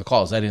have to make the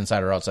call. Is that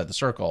inside or outside the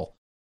circle?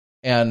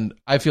 And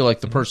I feel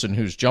like the person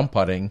who's jump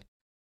putting,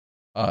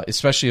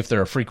 especially if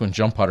they're a frequent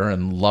jump putter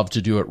and love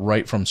to do it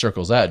right from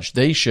circle's edge,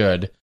 they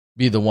should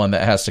be the one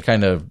that has to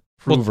kind of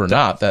prove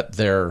not that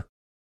they're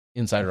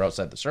inside or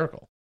outside the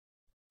circle.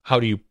 How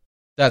do you?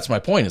 That's my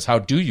point, is how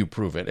do you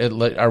prove it?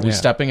 Are we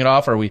stepping it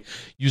off? Are we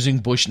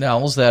using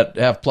Bushnells that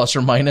have plus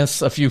or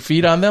minus a few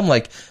feet on them?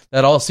 Like,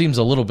 that all seems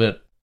a little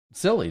bit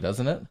silly,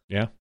 doesn't it?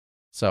 Yeah.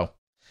 So,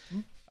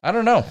 I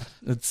don't know.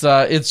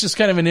 It's just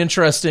kind of an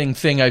interesting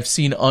thing I've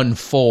seen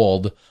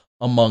unfold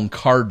among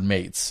card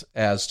mates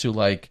as to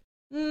like,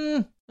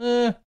 Well,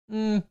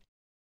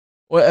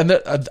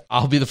 and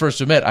I'll be the first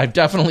to admit, I've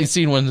definitely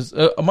seen when,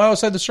 am I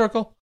outside the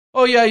circle?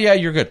 Oh, yeah,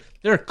 you're good.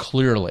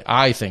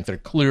 I think they're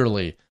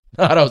clearly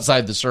not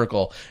outside the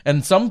circle.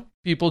 And some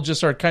people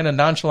just are kind of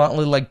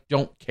nonchalantly like,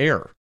 don't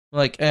care.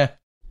 Like,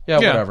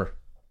 whatever.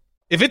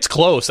 If it's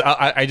close,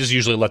 I just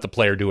usually let the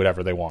player do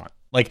whatever they want.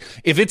 Like,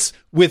 if it's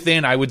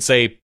within, I would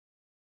say,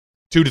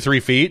 2 to 3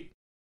 feet,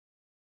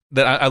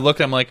 then I look,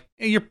 I'm like,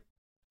 hey, you're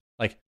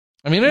like...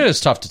 I mean, it is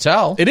tough to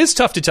tell. It is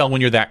tough to tell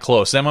when you're that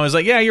close. And I was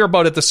like, yeah, you're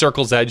about at the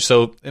circle's edge,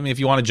 so, I mean, if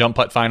you want to jump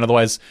putt, fine.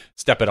 Otherwise,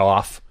 step it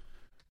off.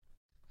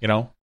 You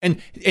know? And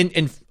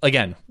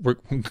again, we're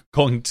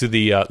going to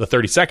the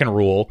 30-second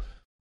rule.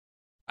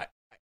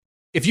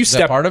 If you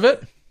step part of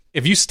it,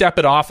 if you step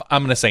it off,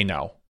 I'm going to say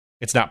no.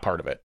 It's not part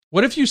of it.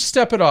 What if you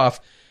step it off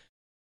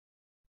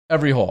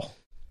every hole?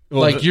 Well,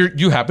 like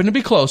you happen to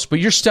be close, but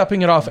you're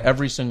stepping it off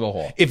every single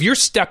hole. If you're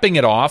stepping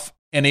it off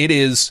and it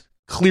is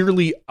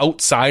clearly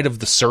outside of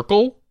the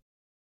circle,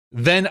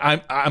 then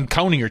I'm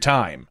counting your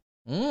time.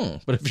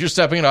 But if you're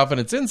stepping it off and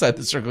it's inside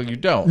the circle, you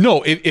don't.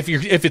 No,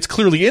 if it's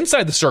clearly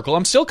inside the circle,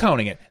 I'm still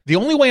counting it. The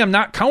only way I'm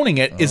not counting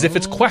it is if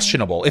it's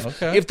questionable.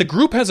 If the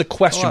group has a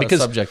question,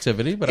 because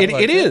subjectivity, but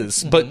it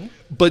is. Mm-hmm.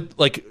 But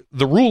like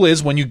the rule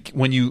is when you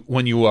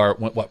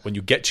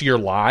get to your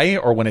lie,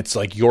 or when it's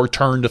like your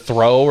turn to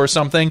throw or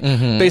something.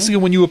 Mm-hmm. Basically,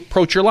 when you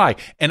approach your lie,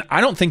 and I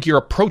don't think you're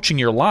approaching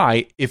your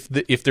lie if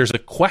there's a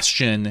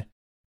question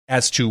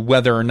as to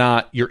whether or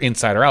not you're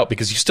inside or out,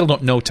 because you still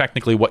don't know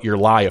technically what your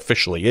lie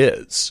officially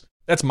is.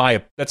 That's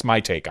my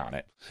take on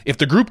it. If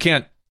the group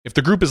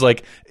is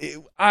like,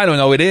 I don't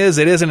know, it is,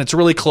 and it's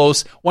really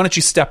close, why don't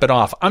you step it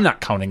off? I'm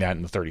not counting that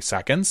in the 30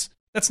 seconds.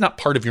 That's not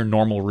part of your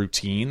normal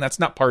routine. That's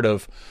not part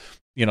of,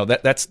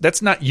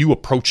 that's not you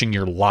approaching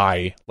your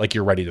lie like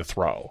you're ready to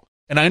throw.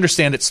 And I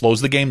understand it slows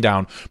the game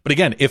down. But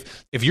again,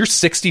 if you're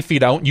 60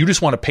 feet out and you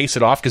just want to pace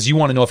it off because you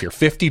want to know if you're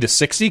 50 to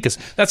 60, because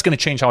that's going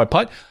to change how I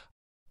putt,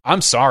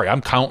 I'm sorry,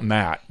 I'm counting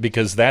that,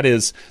 because that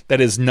is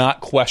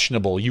not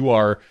questionable. You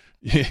are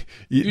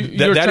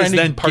You're trying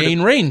to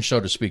gain range, so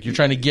to speak. You're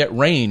trying to get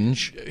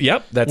range.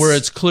 Yep. Where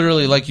it's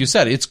clearly, like you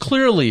said, it's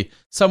clearly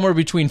somewhere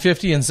between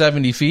 50 and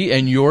 70 feet,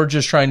 and you're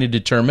just trying to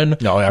determine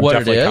I'm what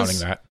definitely it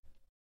is. counting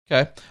that.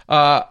 Okay.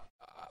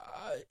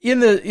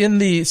 In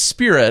the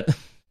spirit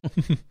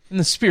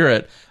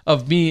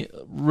of me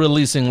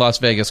releasing Las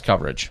Vegas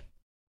coverage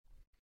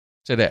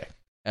today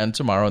and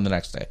tomorrow and the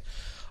next day,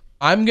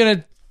 I'm going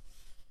to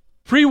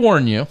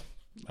pre-warn you.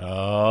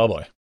 Oh,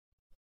 boy.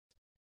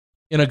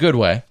 In a good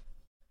way.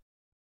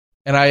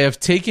 And I have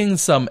taken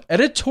some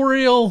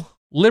editorial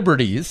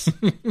liberties.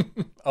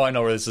 Oh, I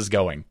know where this is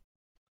going.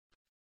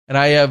 And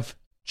I have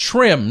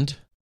trimmed,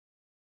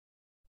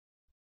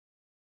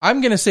 I'm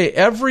going to say,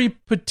 every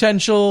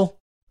potential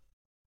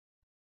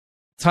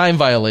time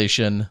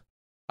violation.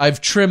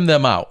 I've trimmed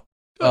them out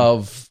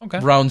of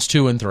rounds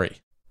 2 and 3.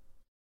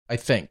 I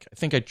think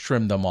I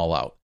trimmed them all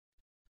out.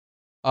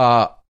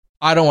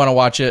 I don't want to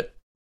watch it.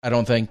 I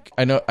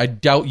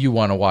doubt you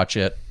want to watch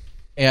it.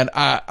 And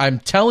I'm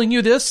telling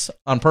you this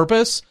on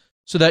purpose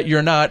so that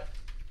you're not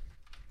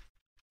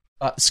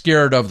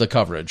scared of the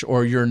coverage,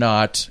 or you're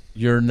not,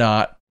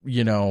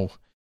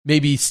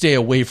 maybe stay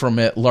away from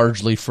it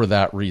largely for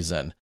that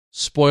reason.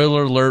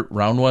 Spoiler alert,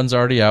 round 1's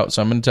already out,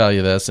 so I'm going to tell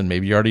you this, and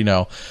maybe you already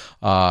know.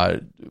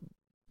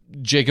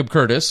 Jacob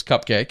Curtis,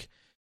 Cupcake,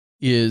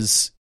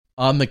 is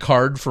on the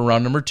card for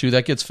round number 2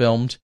 that gets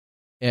filmed,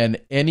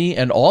 and any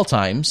and all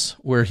times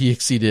where he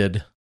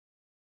exceeded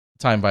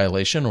time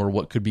violation, or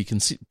what could be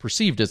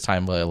perceived as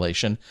time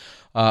violation,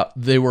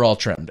 they were all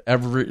trimmed.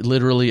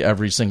 Literally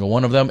every single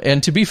one of them.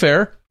 And to be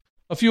fair,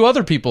 a few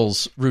other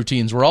people's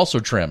routines were also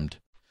trimmed.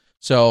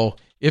 So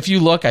if you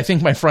look, I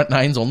think my front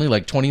nine's only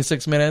like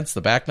 26 minutes. The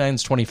back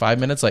nine's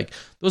 25 minutes. Like,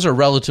 those are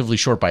relatively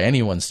short by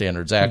anyone's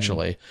standards,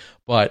 actually.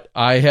 But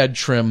I had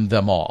trimmed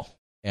them all.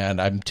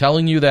 And I'm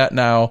telling you that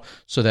now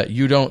so that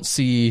you don't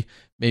see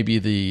maybe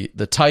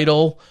the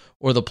title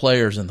or the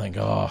players and think,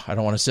 oh, I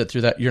don't want to sit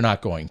through that. You're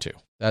not going to.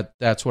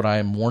 That's what I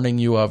am warning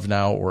you of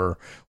now, or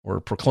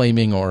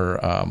proclaiming, or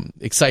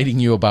exciting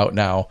you about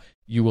now.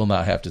 You will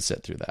not have to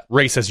sit through that.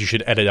 Ray says you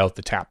should edit out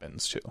the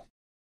tap-ins too.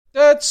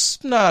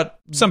 That's not.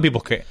 Some people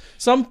can.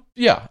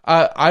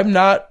 I'm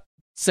not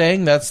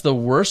saying that's the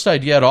worst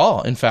idea at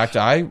all. In fact,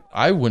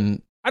 I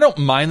wouldn't. I don't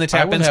mind the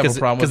tap-ins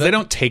because they it.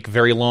 Don't take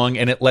very long,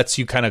 and it lets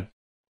you kind of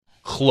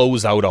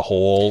close out a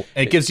hole.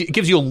 And it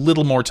gives you a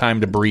little more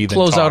time to breathe.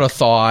 Close and talk. out a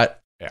thought.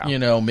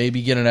 Yeah.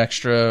 Maybe get an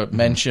extra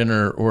mention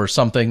or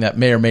something that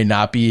may or may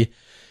not be,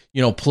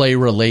 play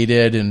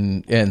related,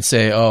 and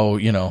say, oh,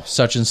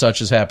 such and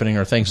such is happening,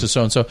 or thanks to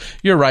so and so.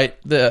 You're right.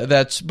 But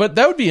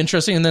that would be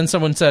interesting. And then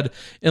someone said,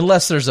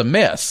 unless there's a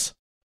miss.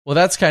 Well,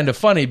 that's kind of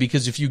funny,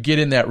 because if you get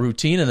in that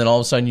routine and then all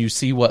of a sudden you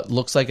see what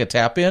looks like a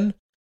tap in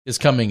is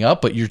coming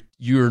up, but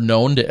you're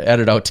known to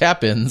edit out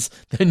tap ins,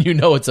 then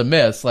it's a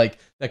miss. Like,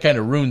 that kind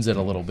of ruins it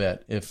a little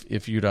bit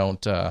if you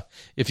don't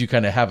if you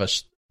kind of have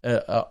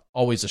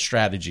always a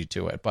strategy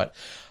to it. But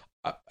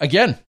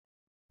again,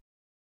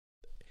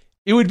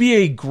 it would be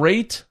a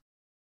great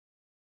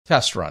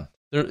test run.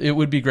 It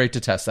would be great to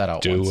test that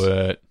out. Do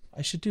it.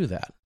 I should do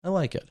that. I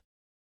like it.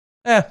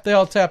 They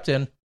all tapped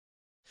in.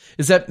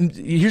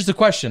 Here's the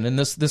question, and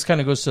this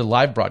kind of goes to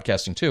live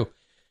broadcasting too.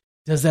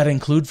 Does that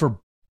include for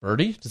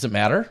birdie? Does it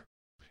matter?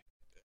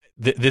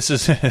 This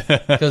is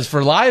because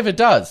for live it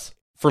does.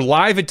 For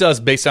live it does,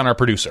 based on our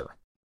producer.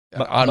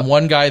 On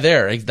one guy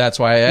there. That's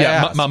why I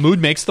asked. Mahmoud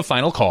makes the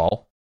final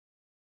call.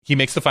 He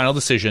makes the final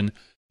decision.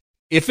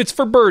 If it's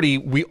for birdie,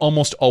 we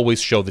almost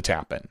always show the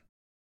tap in.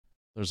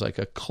 There's like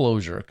a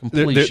closure, a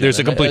completion. There's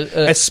a complete,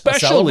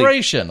 especially a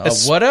celebration of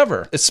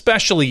whatever.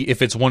 Especially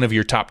if it's one of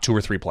your top 2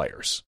 or 3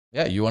 players.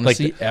 Yeah, you want to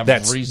see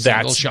every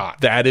single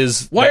shot. That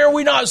is. Why are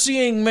we not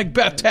seeing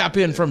Macbeth tap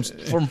in from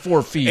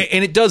 4 feet?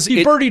 And it does.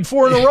 He birdied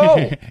 4 in a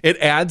row. It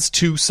adds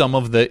to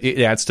it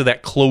adds to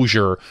that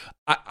closure.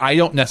 I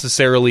don't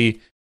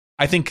necessarily.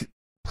 I think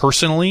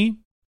personally,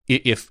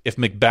 if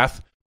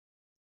Macbeth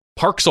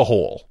parks a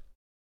hole,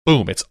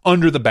 boom, it's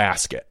under the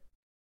basket.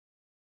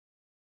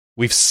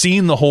 We've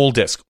seen the whole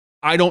disc.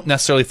 I don't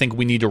necessarily think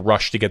we need to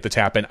rush to get the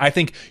tap in. I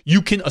think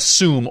you can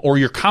assume, or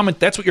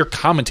that's what your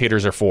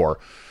commentators are for.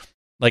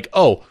 Like,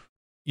 oh,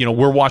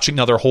 we're watching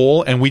another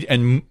hole,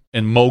 and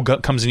Mo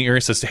comes in your ear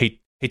and says,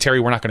 hey Terry,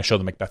 we're not going to show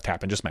the Macbeth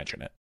tap in, just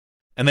mention it.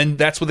 And then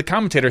that's what the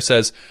commentator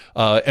says.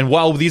 And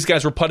while these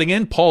guys were putting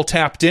in, Paul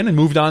tapped in and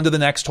moved on to the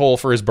next hole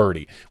for his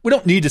birdie. We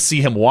don't need to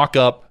see him walk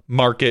up,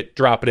 mark it,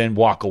 drop it in,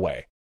 walk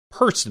away.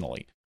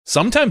 Personally,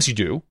 sometimes you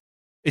do.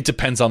 It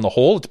depends on the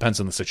hole. It depends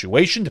on the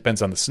situation.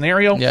 Depends on the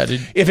scenario. Yeah,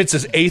 if it's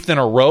his 8th in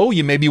a row,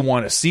 you maybe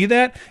want to see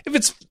that. If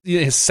it's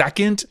his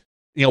second,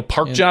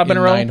 park job in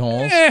a row, 9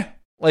 holes.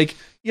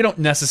 You don't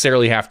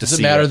necessarily have to see. Does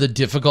it matter the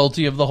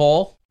difficulty of the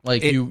hole?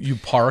 Like you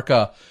park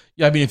a.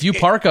 I mean, if you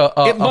park a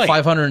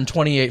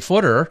 528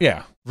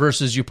 footer,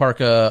 versus you park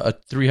a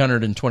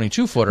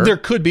 322 footer, there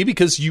could be,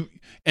 because you.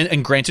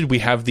 And granted, we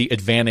have the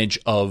advantage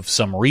of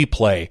some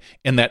replay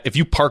in that if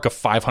you park a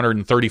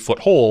 530 foot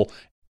hole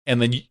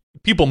and then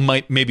people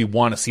might maybe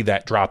want to see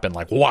that drop in,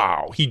 like,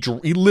 wow, he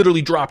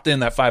literally dropped in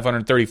that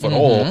 530-foot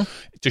hole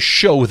to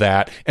show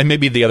that, and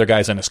maybe the other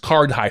guys on his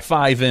card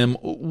high-five him,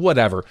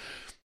 whatever.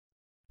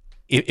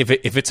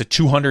 If it's a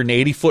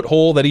 280-foot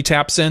hole that he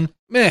taps in,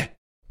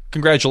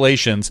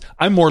 congratulations.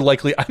 I'm more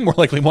likely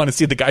want to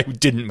see the guy who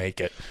didn't make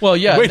it. Well,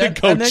 yeah, Way to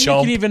go, and then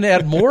chump. you can even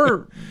add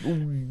more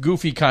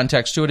goofy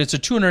context to it. It's a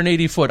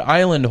 280-foot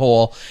island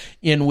hole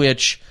in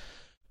which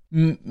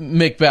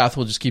Macbeth,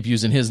 we'll just keep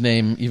using his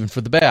name even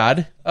for the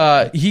bad,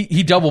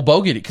 he double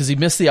bogeyed it because he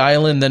missed the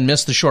island, then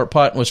missed the short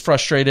putt and was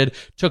frustrated,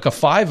 took a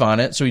 5 on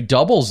it, so he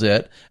doubles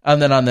it,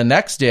 and then on the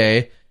next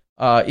day,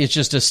 it's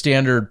just a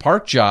standard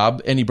park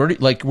job, and he birdied.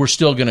 Like, we're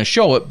still going to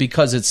show it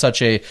because it's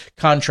such a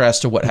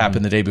contrast to what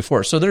happened the day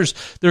before. So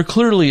there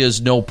clearly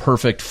is no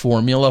perfect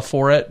formula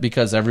for it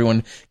because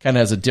everyone kind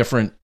of has a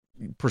different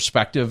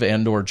perspective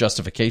and or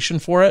justification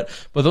for it,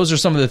 but those are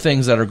some of the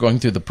things that are going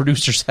through the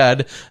producer's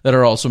head that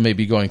are also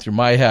maybe going through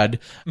my head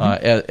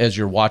as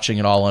you're watching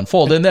it all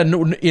unfold. And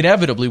then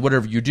inevitably,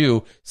 whatever you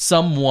do,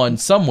 someone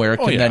somewhere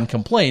can then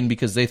complain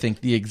because they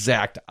think the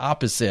exact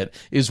opposite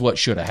is what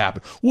should have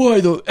happened. Why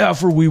the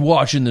F are we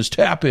watching this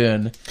tap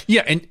in?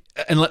 Yeah,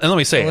 and let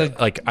me say,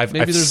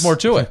 there's more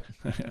to it.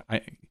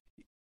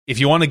 If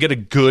you want to get a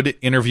good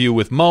interview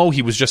with Mo,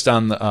 he was just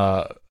on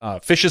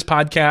Fish's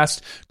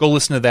podcast. Go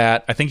listen to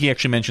that. I think he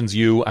actually mentions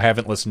you. I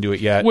haven't listened to it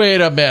yet. Wait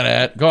a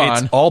minute. Go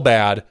on. It's all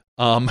bad.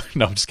 No,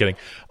 I'm just kidding.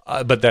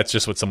 But that's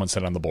just what someone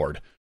said on the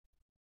board.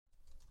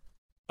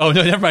 Oh,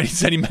 no, never mind. He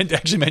said he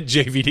actually meant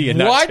JVD and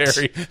not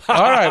Terry.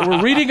 All right,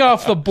 we're reading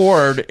off the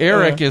board.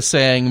 Eric is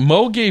saying,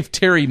 Mo gave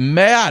Terry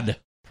mad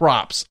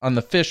props on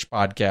the Fish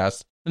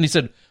podcast. And he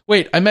said,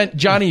 wait, I meant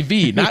Johnny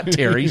V, not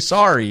Terry.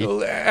 Sorry.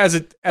 As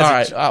it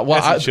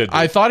should be.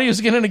 I thought he was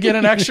going to get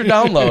an extra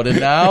download, and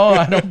now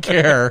I don't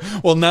care.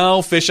 Well,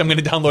 now, Fish, I'm going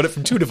to download it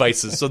from 2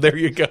 devices, so there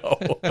you go.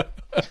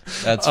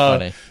 That's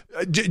funny.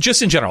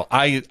 Just in general,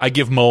 I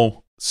give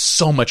Mo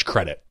so much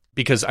credit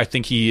because I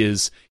think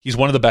he's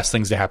one of the best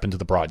things to happen to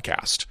the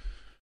broadcast.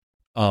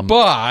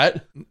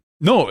 But...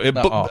 No, and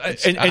I'll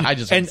say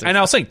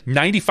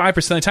 95%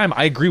 of the time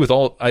I agree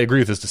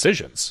with his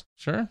decisions.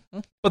 Sure.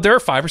 But there are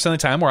 5% of the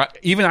time where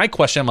I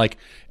question, I'm like,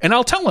 and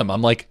I'll tell him,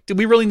 I'm like, did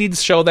we really need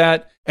to show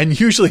that? And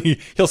usually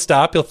he'll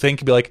stop, he'll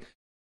think, and be like,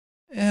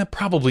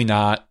 probably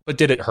not, but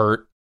did it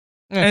hurt?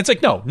 And it's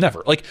like, no,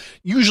 never. Like,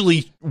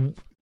 usually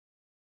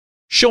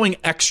showing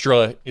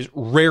extra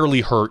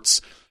rarely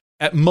hurts.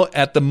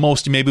 At the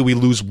most, maybe we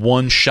lose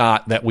one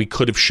shot that we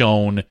could have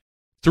shown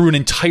through an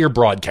entire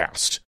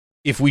broadcast.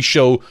 If we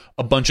show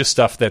a bunch of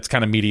stuff that's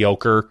kind of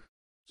mediocre,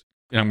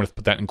 and I'm going to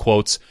put that in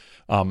quotes,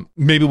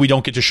 maybe we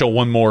don't get to show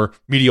one more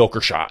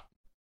mediocre shot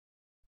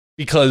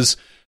because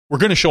we're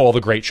going to show all the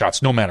great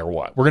shots no matter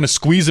what. We're going to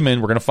squeeze them in.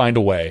 We're going to find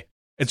a way.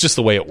 It's just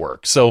the way it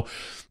works. So,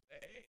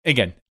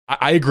 again,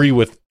 I agree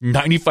with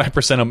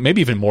 95% of, maybe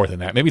even more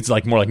than that. Maybe it's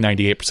like more like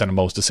 98% of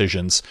most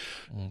decisions.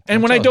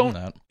 And when I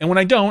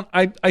don't,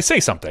 I say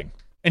something.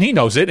 And he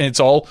knows it. And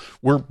it's all,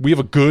 we have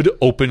a good,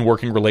 open,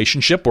 working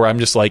relationship where I'm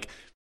just like,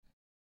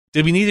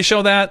 did we need to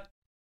show that?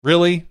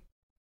 Really?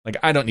 Like,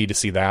 I don't need to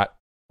see that.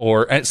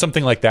 Or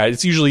something like that.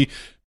 It's usually,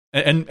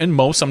 and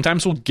Mo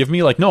sometimes will give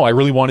me like, no, I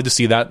really wanted to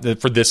see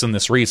that for this and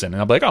this reason. And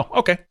I'll be like, oh,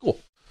 okay, cool.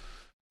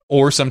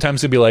 Or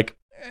sometimes he'll be like,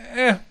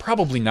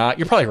 probably not.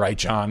 You're probably right,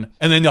 John.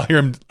 And then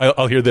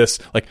I'll hear this,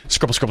 like,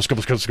 scribble,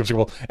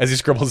 as he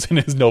scribbles in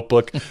his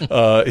notebook,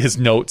 his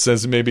notes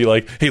as maybe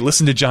like, hey,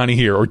 listen to Johnny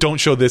here, or don't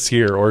show this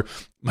here. Or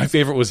my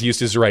favorite was he used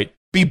to write,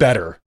 be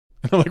better.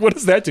 And I'm like, what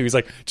does that do? He's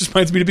like, just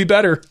reminds me to be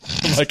better.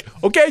 I'm like,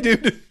 okay,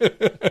 dude.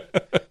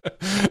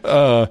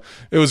 It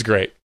was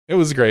great. It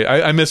was great.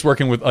 I miss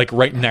working with, like,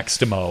 right next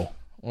to Mo.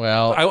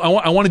 Well,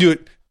 I want to do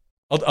it.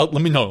 Let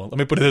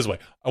me put it this way.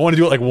 I want to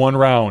do it like one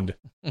round,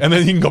 and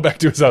then he can go back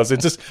to his house.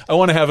 It's just, I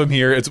want to have him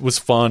here. It was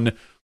fun,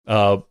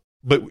 but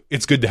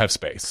it's good to have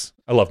space.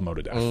 I love Mo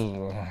to death.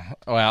 Ooh.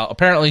 Well,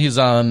 apparently he's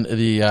on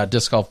the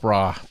Disc Golf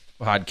Bra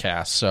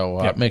podcast,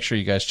 so make sure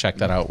you guys check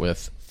that out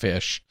with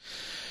Fish.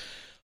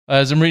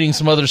 As I'm reading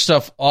some other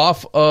stuff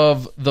off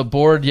of the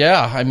board,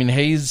 I mean,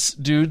 Hayes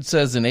dude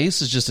says an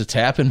ace is just a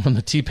tap in when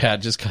the tee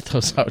pad just got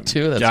those out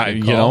too. That's a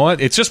good call. You know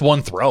what? It's just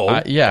one throw.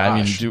 I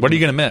mean, what are you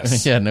going to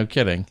miss? Yeah, no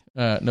kidding.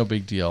 No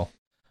big deal.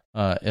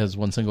 As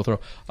one single throw.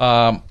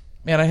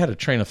 Man, I had a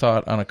train of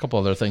thought on a couple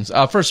other things.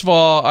 First of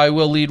all, I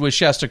will lead with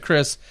Shasta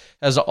Chris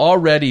has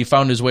already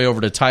found his way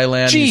over to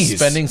Thailand. Jeez. He's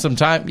spending some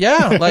time.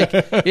 Yeah, like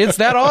it's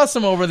that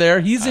awesome over there.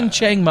 He's in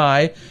Chiang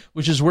Mai,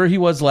 which is where he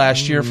was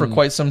last year for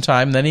quite some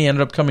time. Then he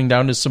ended up coming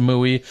down to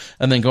Samui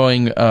and then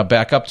going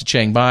back up to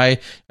Chiang Mai.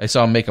 I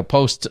saw him make a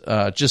post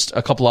just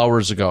a couple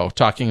hours ago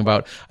talking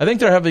about, I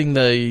think they're having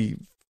the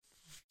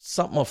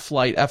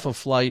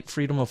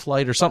freedom of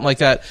flight or something like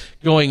that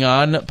going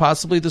on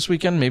possibly this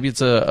weekend. Maybe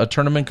it's a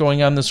tournament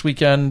going on this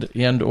weekend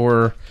and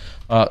or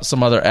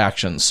some other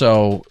action.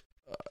 So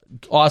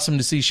awesome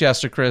to see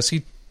Shasta Chris.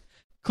 He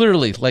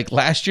clearly, like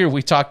last year,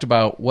 we talked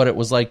about what it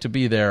was like to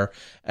be there,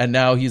 and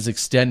now he's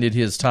extended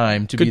his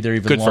time to be there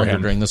even longer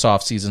during this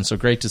off season. So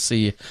great to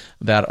see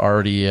that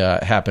already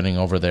happening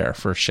over there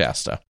for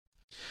Shasta.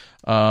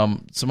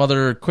 Some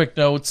other quick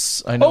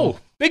notes. I know. Oh,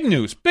 big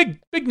news. Big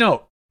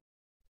note.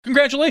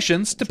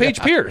 Congratulations to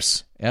Paige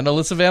Pierce. And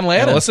Alyssa Van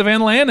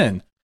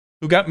Lannen.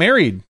 Who got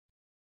married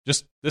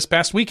just this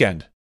past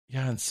weekend.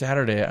 Yeah, on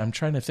Saturday. I'm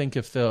trying to think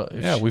if they'll...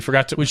 We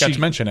forgot to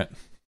mention it.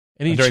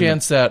 Any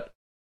chance that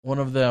one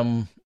of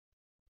them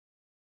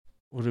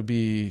would it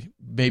be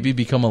maybe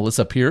become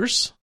Alyssa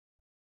Pierce?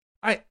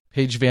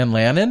 Paige Van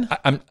Lannen?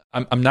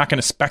 I'm not going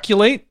to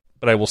speculate,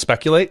 but I will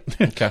speculate.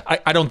 Okay.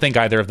 I don't think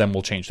either of them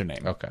will change their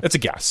name. Okay. It's a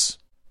guess.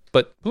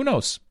 But who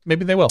knows?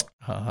 Maybe they will.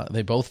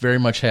 They both very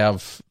much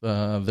have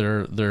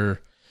their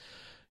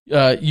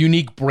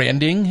unique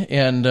branding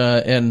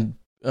and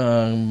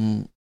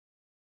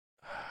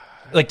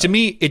like, to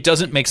me, it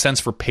doesn't make sense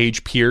for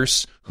Paige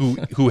Pierce,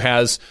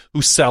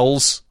 who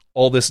sells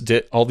all these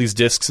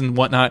discs and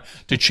whatnot,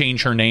 to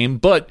change her name,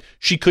 but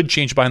she could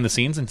change behind the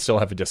scenes and still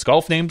have a disc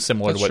golf name,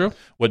 similar to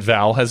what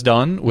Val has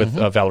done with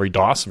Valerie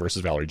Doss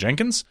versus Valerie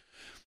Jenkins.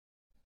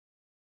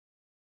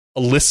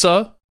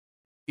 Alyssa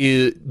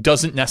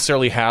doesn't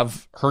necessarily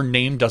have, her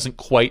name doesn't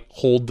quite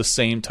hold the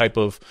same type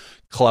of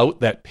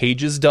clout that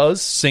Paige's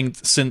does,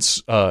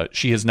 since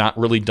she has not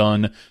really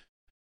done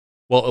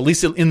well, at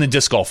least in the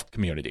disc golf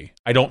community.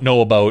 I don't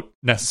know about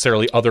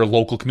necessarily other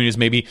local communities.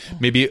 Maybe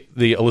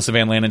the Alyssa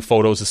Van Lannen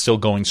photos is still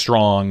going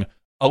strong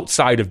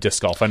outside of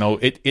disc golf. I know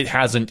it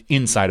hasn't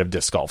inside of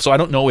disc golf. So I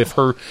don't know if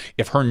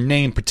her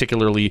name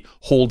particularly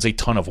holds a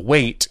ton of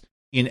weight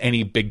in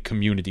any big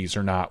communities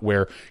or not,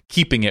 where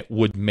keeping it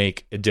would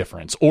make a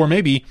difference. Or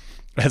maybe,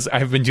 as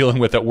I've been dealing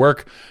with at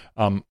work,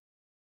 where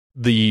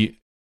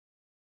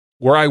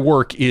I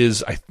work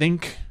is, I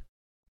think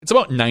it's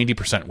about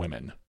 90%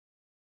 women.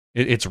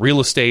 It's real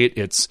estate.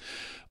 It's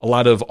a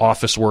lot of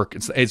office work.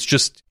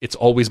 It's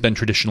always been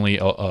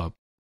traditionally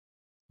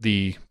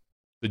the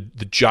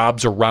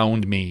jobs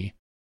around me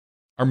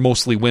are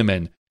mostly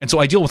women, and so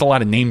I deal with a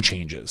lot of name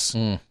changes.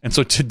 And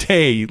so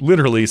today,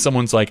 literally,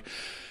 someone's like,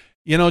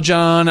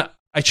 John,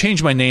 I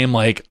changed my name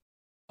like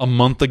a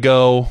month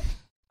ago,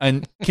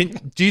 and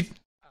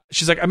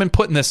she's like, I've been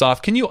putting this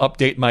off. Can you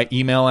update my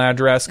email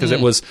address, because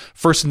it was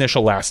first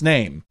initial last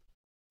name?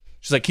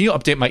 She's like, can you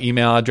update my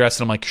email address?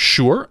 And I'm like,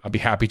 sure, I'll be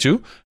happy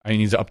to. I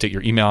need to update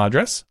your email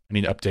address. I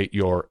need to update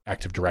your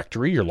Active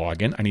Directory, your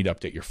login. I need to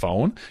update your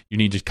phone. You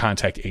need to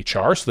contact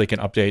HR so they can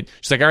update.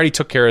 She's like, I already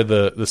took care of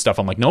the stuff.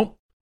 I'm like, nope.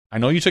 I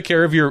know you took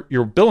care of your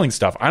billing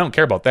stuff. I don't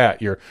care about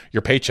that. Your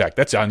paycheck,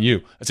 that's on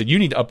you. I said, you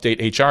need to update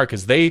HR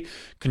because they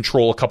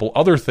control a couple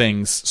other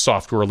things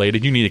software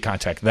related. You need to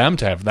contact them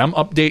to have them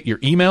update your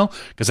email,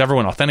 because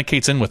everyone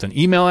authenticates in with an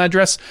email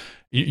address.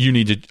 You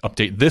need to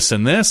update this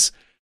and this.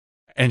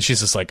 And she's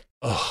just like,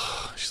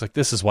 oh, she's like,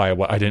 this is why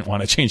I didn't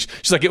want to change.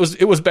 She's like, it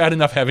was bad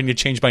enough having to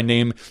change my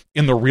name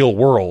in the real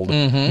world,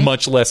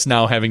 much less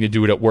now having to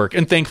do it at work.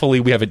 And thankfully,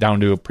 we have it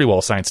down to pretty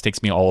well science. It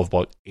takes me all of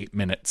about 8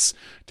 minutes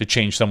to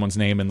change someone's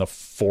name in the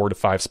 4 to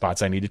 5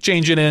 spots I need to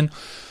change it in.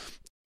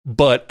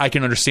 But I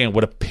can understand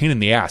what a pain in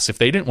the ass if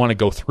they didn't want to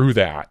go through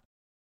that.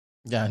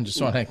 Yeah, and just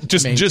want to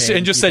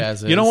just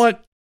said, you know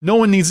what? No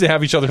one needs to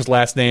have each other's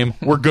last name.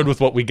 We're good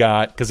with what we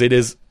got, because it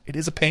is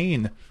a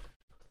pain.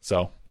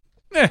 So,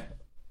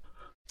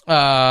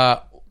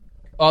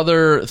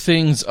 other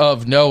things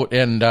of note,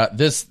 and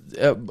this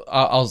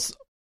I'll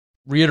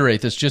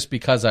reiterate this just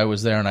because I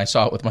was there and I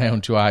saw it with my own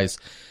 2 eyes.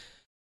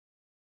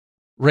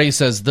 Ray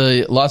says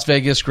the Las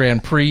Vegas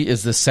Grand Prix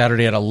is this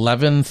Saturday at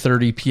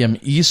 11:30 p.m.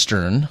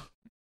 Eastern,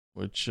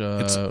 which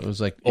it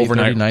was like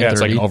overnight. Yeah,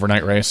 it's like an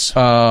overnight race.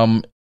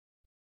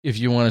 If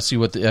you want to see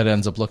what it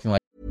ends up looking like.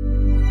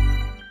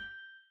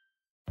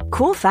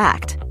 Cool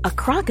fact, a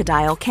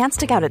crocodile can't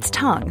stick out its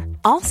tongue.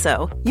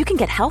 Also, you can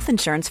get health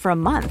insurance for a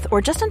month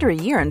or just under a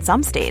year in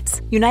some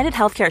states. United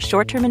Healthcare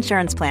short-term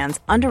insurance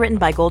plans, underwritten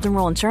by Golden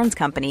Rule Insurance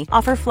Company,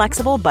 offer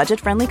flexible,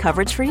 budget-friendly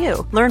coverage for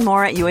you. Learn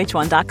more at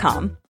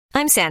uh1.com.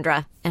 I'm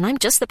Sandra, and I'm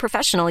just the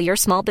professional your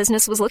small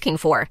business was looking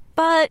for.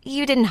 But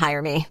you didn't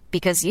hire me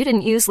because you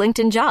didn't use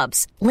LinkedIn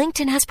Jobs.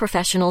 LinkedIn has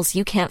professionals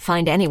you can't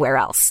find anywhere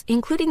else,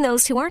 including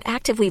those who aren't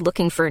actively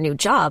looking for a new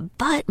job,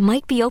 but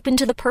might be open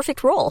to the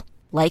perfect role,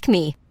 like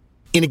me.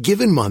 In a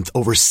given month,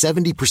 over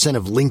 70%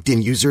 of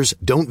LinkedIn users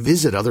don't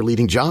visit other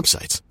leading job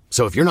sites.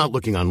 So if you're not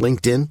looking on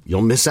LinkedIn,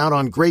 you'll miss out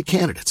on great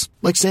candidates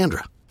like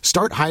Sandra.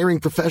 Start hiring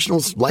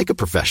professionals like a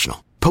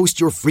professional. Post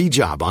your free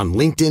job on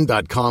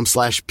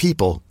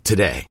linkedin.com/people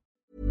today.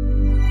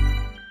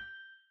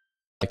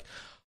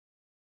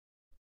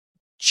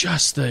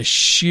 Just the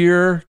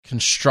sheer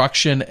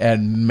construction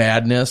and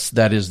madness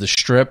that is the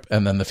Strip,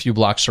 and then the few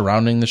blocks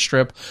surrounding the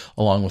Strip,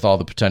 along with all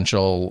the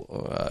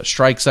potential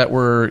strikes that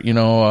were,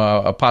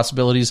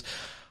 possibilities.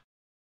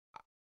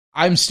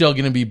 I'm still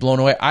going to be blown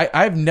away.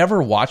 I've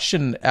never watched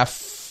an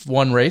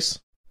F1 race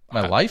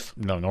in my life.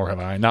 No, nor have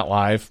I. Not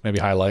live, maybe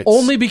highlights.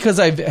 Only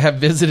because I have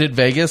visited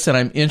Vegas, and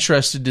I'm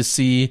interested to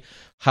see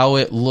how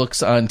it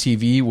looks on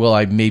TV. Will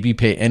I maybe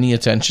pay any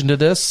attention to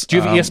this? Do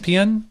you have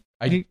ESPN?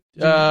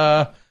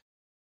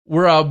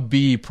 Where I'll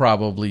be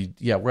probably,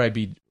 yeah. Where I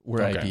be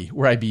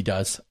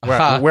does.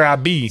 Where I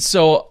be.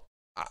 So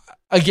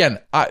again,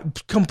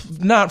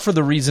 not for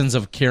the reasons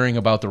of caring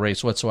about the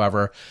race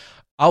whatsoever.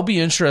 I'll be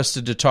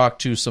interested to talk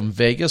to some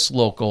Vegas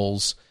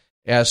locals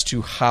as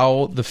to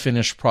how the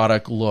finished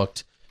product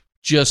looked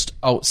just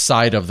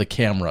outside of the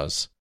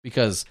cameras.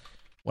 Because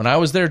when I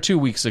was there 2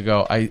 weeks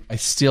ago, I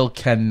still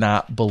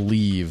cannot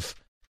believe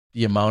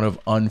the amount of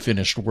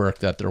unfinished work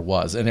that there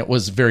was. And it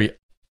was very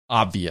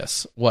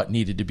obvious what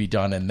needed to be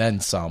done and then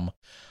some.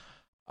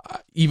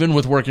 Even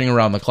with working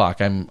around the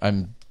clock, I'm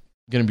going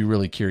to be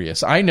really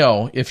curious. I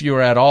know if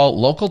you're at all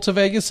local to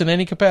Vegas in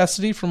any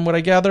capacity, from what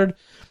I gathered,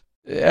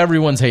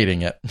 everyone's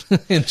hating it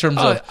in terms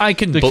of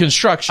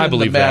construction,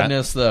 the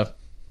madness, the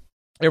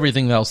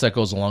everything else that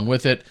goes along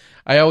with it.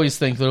 I always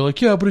think they're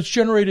like, yeah, but it's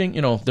generating,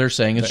 they're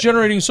saying it's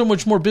generating so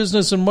much more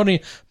business and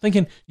money.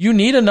 Thinking, you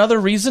need another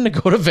reason to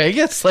go to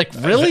Vegas? Like,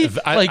 really?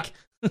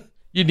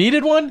 You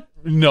needed one?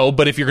 No,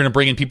 but if you're going to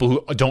bring in people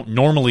who don't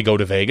normally go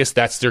to Vegas,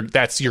 that's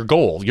your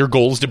goal. Your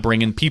goal is to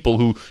bring in people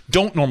who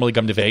don't normally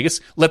come to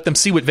Vegas, let them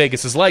see what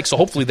Vegas is like, so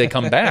hopefully they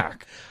come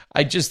back.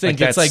 I just think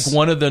it's like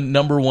one of the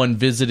number one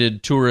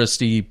visited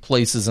touristy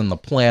places on the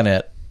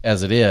planet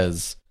as it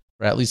is,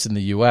 or at least in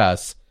the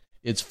U.S.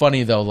 It's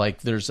funny, though,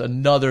 like there's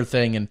another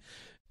thing, and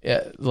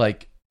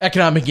like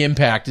economic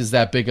impact is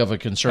that big of a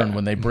concern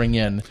when they bring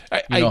in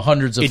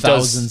hundreds of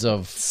thousands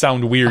of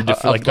sound weird to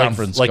like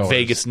conference like goers.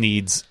 Vegas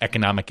needs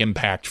economic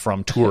impact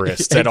from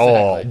tourists at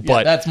all.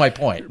 But that's my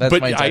point.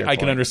 I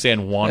can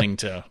understand wanting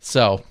to.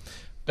 So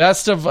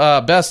best of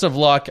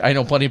luck. I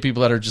know plenty of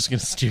people that are just going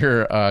to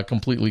steer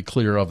completely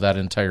clear of that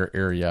entire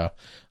area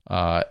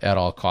at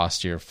all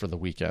costs here for the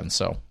weekend.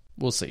 So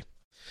we'll see.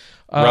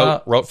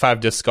 Route 5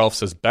 Disc Golf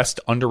says best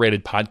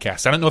underrated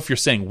podcast. I don't know if you're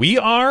saying we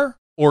are,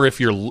 or if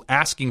you're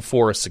asking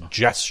for a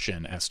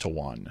suggestion as to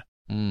one.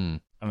 I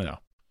don't know.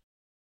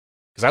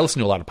 Because I listen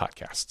to a lot of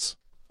podcasts.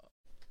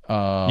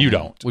 You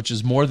don't. Which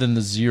is more than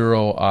the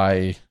 0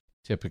 I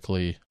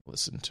typically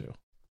listen to.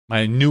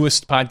 My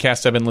newest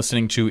podcast I've been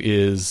listening to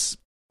is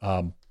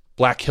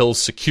Black Hills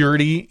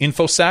Security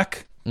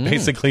InfoSec.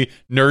 Basically,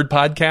 nerd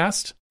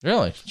podcast.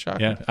 Really?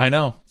 Shocking. Yeah, I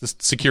know.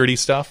 Just security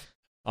stuff.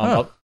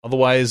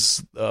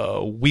 Otherwise,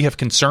 We Have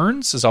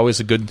Concerns is always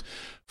a good,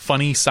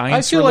 funny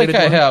science. I feel like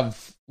I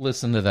have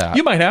listened to that.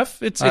 You might have.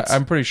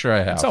 I'm pretty sure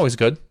I have. It's always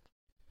good.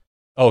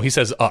 Oh, he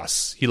says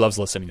us. He loves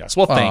listening to us.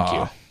 Well, thank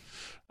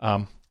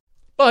you.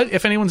 But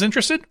if anyone's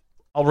interested,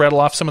 I'll rattle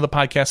off some of the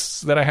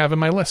podcasts that I have in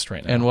my list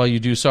right now. And while you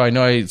do so, I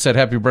know I said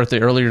happy birthday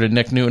earlier to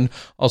Nick Newton,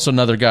 also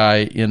another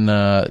guy in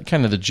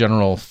kind of the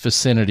general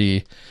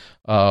vicinity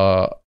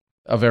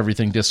of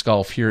everything disc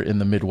golf here in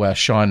the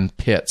Midwest, Sean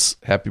Pitts.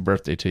 Happy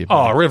birthday to you.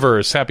 Oh,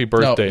 Rivers, happy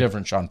birthday. No,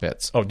 different Sean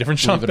Pitts. Oh, different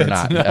Sean Pitts.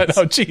 Believe it or not.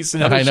 Oh, jeez.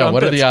 I know.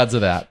 What are the odds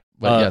of that?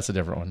 But yes, a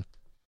different one.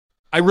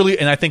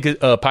 I think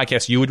a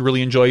podcast you would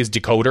really enjoy is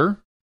Decoder.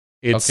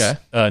 It's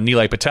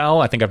Nilay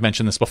Patel. I think I've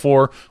mentioned this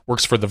before.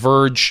 Works for The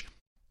Verge.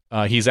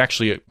 He's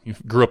actually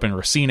grew up in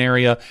Racine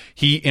area.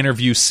 He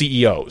interviews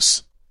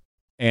CEOs.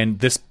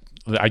 And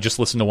I just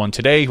listened to one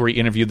today where he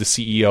interviewed the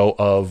CEO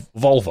of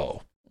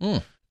Volvo.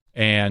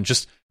 And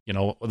just,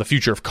 the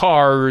future of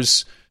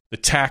cars, the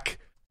tech,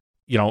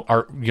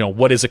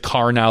 what is a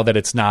car now that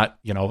it's not,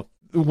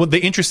 the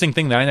interesting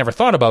thing that I never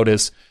thought about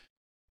is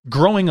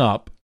growing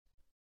up,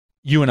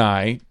 you and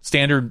I,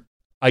 standard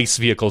ICE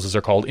vehicles, as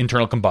they're called,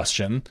 internal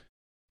combustion,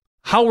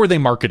 how were they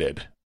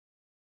marketed?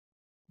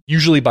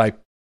 Usually by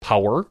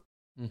power,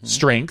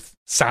 strength,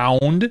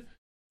 sound.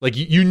 Like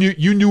you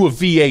knew a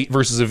V8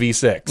 versus a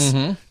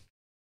V6.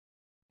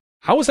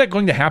 How is that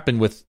going to happen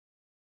with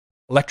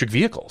electric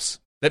vehicles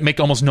that make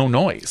almost no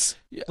noise?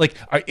 Like,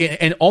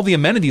 and all the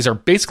amenities are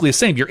basically the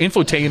same. Your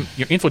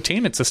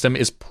infotainment system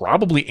is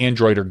probably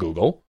Android or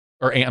Google,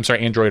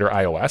 Android or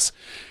iOS.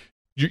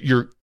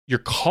 Your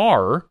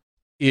car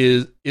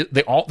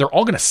they're all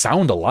going to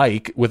sound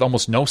alike with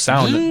almost no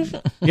sound.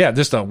 Yeah,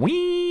 just a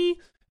wee.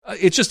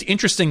 It's just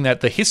interesting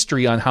that the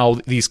history on how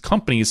these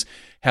companies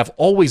have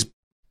always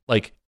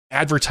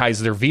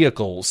advertised their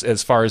vehicles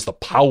as far as the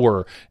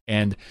power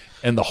and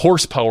the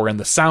horsepower and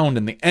the sound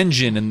and the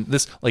engine and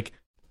this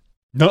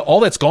no,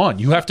 all that's gone.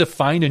 You have to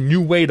find a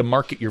new way to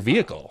market your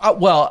vehicle.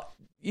 Well,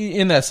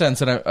 in that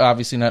sense, and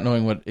obviously not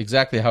knowing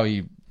exactly how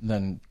he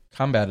then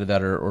combated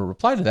that or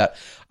replied to that,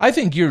 I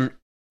think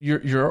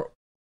your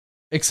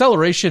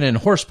acceleration and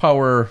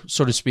horsepower,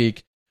 so to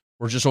speak,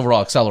 or just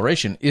overall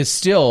acceleration,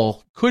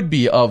 could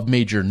be of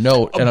major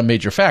note and a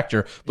major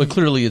factor, but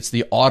clearly it's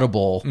the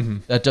audible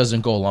that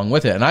doesn't go along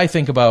with it. And I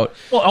think about...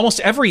 Well,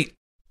 almost every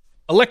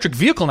electric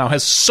vehicle now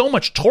has so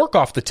much torque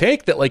off the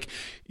take that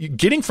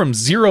getting from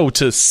 0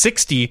 to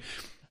 60,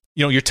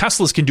 your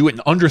Teslas can do it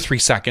in under 3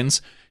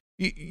 seconds.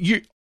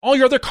 All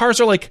your other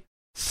cars are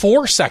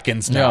 4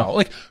 seconds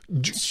now.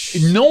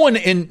 No one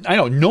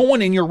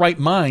in your right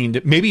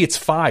mind, maybe it's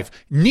 5,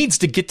 needs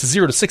to get to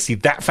 0 to 60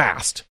 that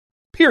fast.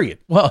 Period.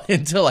 Well,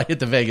 until I hit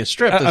the Vegas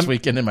Strip this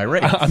weekend in my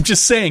race. I'm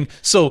just saying.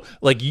 So,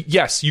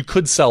 yes, you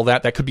could sell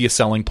that. That could be a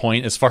selling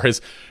point. As far as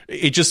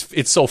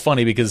it's so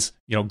funny because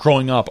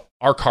growing up,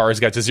 our cars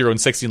got to 0 and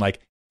 60 in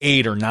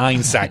 8 or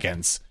 9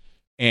 seconds,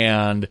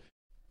 and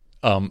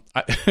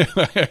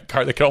A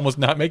car that could almost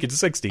not make it to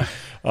 60.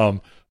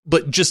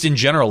 But just in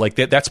general, like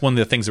that's one of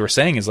the things they were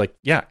saying is like,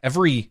 yeah,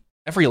 every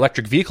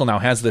electric vehicle now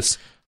has this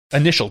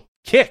initial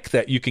kick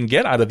that you can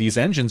get out of these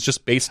engines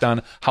just based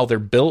on how they're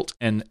built,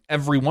 and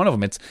every one of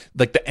them, it's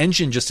like the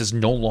engine just is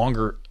no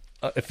longer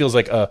it feels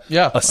like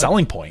a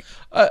selling point.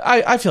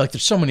 I feel like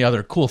there's so many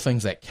other cool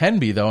things that can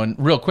be, though. And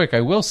real quick,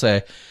 I will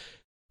say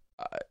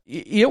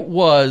it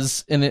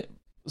was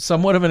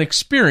somewhat of an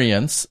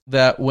experience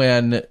that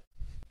when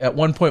at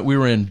one point we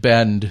were in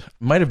Bend,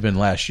 might have been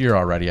last year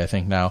already, I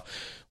think now,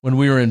 when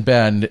we were in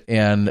Bend,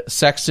 and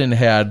Sexton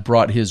had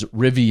brought his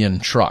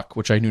Rivian truck,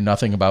 which I knew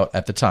nothing about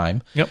at the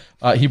time. Yep.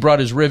 He brought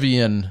his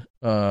Rivian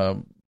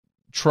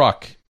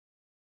truck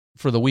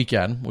for the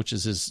weekend, which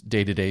is his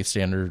day-to-day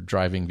standard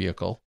driving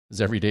vehicle, his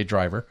everyday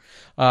driver.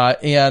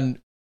 And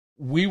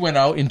we went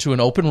out into an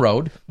open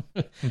road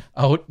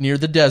out near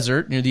the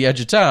desert, near the edge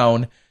of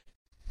town.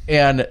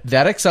 And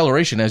that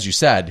acceleration, as you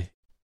said,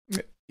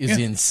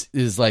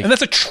 is like... And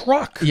that's a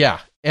truck. Yeah.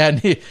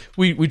 And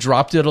we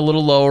dropped it a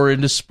little lower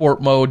into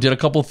sport mode, did a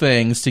couple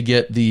things to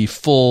get the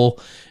full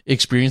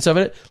experience of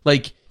it.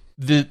 Like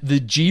the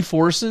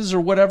G-forces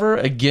or whatever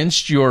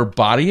against your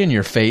body and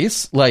your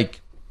face,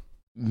 like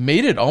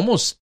made it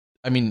almost,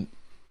 I mean,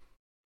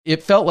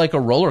 it felt like a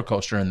roller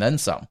coaster and then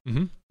some.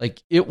 Mm-hmm.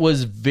 Like it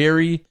was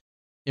very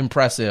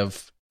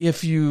impressive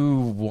if you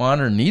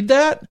want or need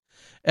that.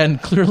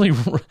 And clearly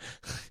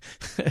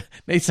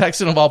Nate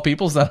Sexton, of all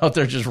people, is not out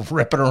there just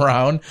ripping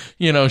around,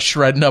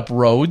 shredding up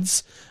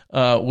roads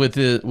with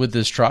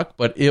this truck.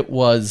 But it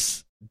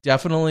was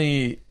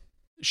definitely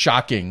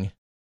shocking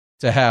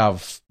to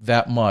have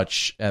that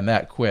much and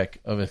that quick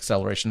of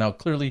acceleration. Now,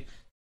 clearly,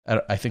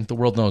 I think the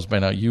world knows by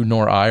now, you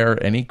nor I are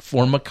any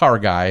form of car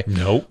guy.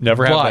 Nope,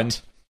 never happened.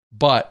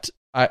 But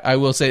I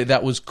will say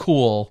that was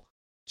cool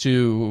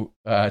to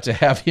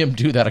have him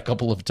do that a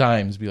couple of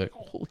times. Be like,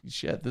 holy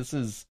shit, this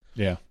is...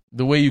 Yeah.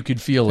 The way you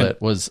could feel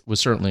it was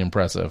certainly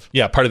impressive.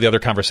 Yeah, part of the other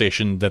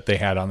conversation that they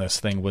had on this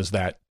thing was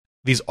that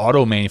these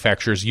auto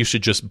manufacturers used to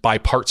just buy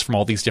parts from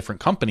all these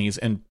different companies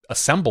and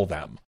assemble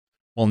them.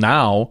 Well,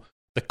 now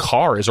the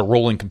car is a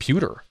rolling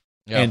computer,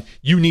 and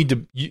you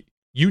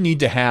need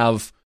to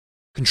have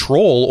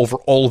control over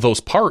all of those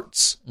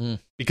parts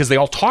because they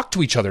all talk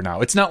to each other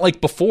now. It's not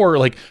like before,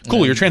 like,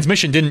 cool, your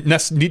transmission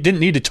didn't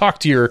need to talk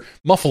to your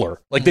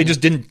muffler. Like they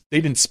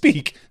didn't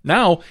speak.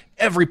 Now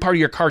every part of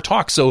your car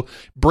talks. So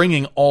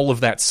bringing all of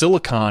that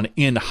silicon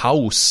in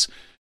house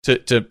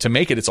to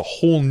make it's a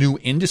whole new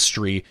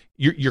industry.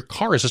 Your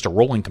car is just a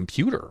rolling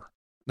computer.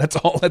 That's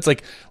all. That's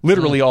like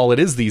literally all it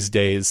is these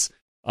days.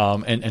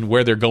 And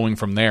where they're going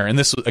from there. And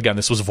this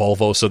was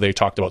Volvo, so they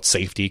talked about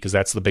safety because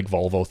that's the big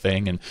Volvo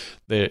thing.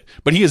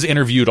 But he has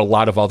interviewed a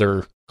lot of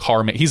other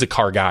he's a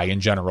car guy in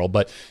general,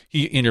 but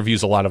he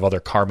interviews a lot of other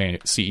car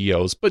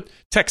CEOs, but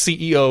tech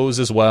CEOs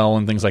as well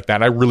and things like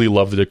that. I really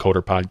love the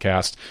Decoder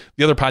podcast.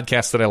 The other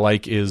podcast that I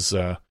like is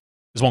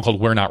one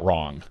called We're Not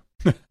Wrong.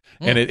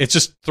 And it's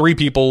just three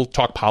people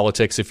talk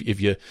politics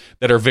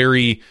that are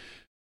very...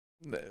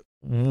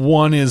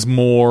 One is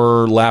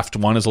more left,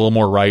 one is a little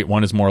more right,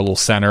 one is more a little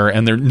center,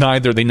 and no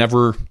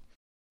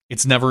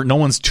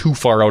one's too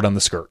far out on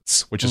the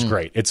skirts, which is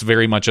great. It's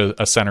very much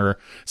a center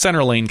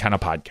lane kind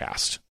of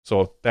podcast.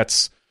 So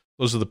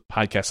those are the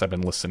podcasts I've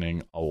been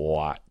listening a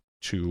lot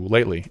to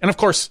lately. And of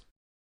course,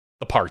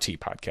 the Party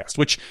podcast,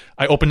 which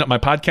I opened up my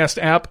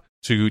podcast app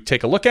to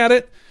take a look at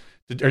it,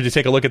 or to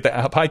take a look at the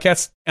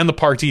podcast, and the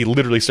Party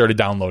literally started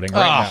downloading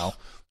right now.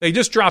 They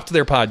just dropped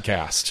their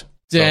podcast.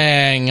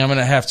 Dang, I'm going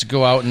to have to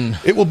go out and...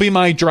 It will be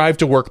my drive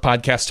to work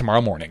podcast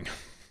tomorrow morning.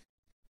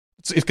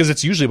 It's because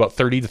it's usually about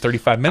 30 to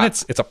 35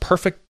 minutes. It's a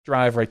perfect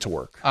drive right to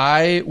work.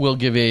 I will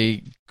give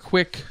a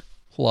quick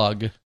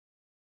plug.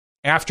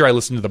 After I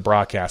listen to the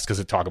broadcast, because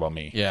it talk about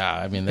me. Yeah,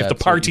 I mean... If the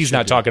Party's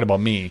not talking about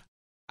me...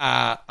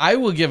 I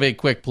will give a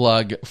quick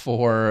plug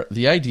for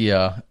the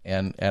idea,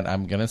 and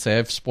I'm going to say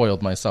I've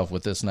spoiled myself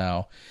with this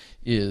now,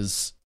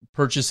 is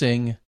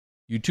purchasing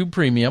YouTube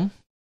Premium.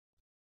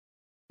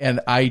 And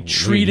I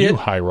treat it,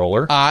 high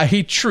roller.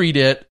 I treat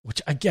it,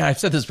 which again, I've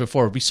said this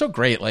before, it'd be so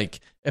great. Like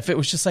if it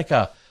was just like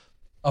a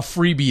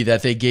freebie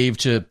that they gave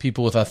to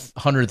people with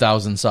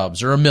 100,000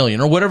 subs or 1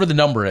 million or whatever the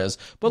number is.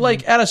 But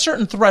like at a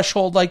certain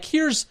threshold, like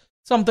here's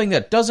something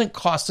that doesn't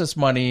cost us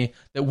money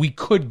that we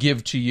could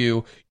give to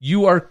you.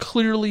 You are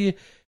clearly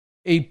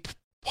a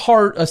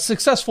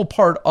successful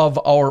part of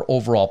our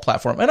overall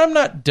platform. And I'm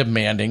not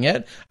demanding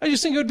it. I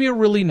just think it would be a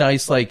really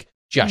nice like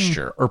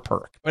gesture or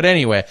perk. But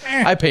anyway,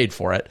 I paid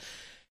for it.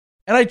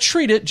 And I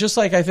treat it just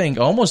like I think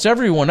almost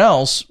everyone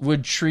else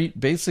would treat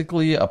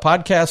basically a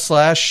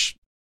podcast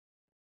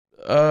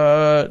 /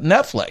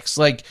 Netflix.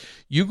 Like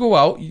you go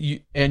out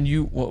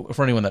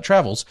for anyone that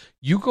travels,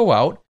 you go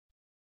out,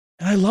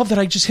 and I love that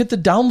I just hit the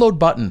download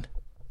button.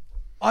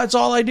 That's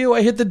all I do.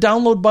 I hit the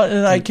download button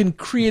and I can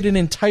create an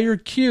entire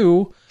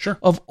queue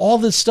of all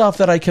this stuff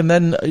that I can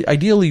then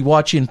ideally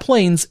watch in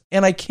planes.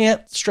 And I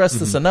can't stress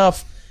this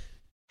enough.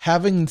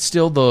 Having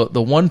still the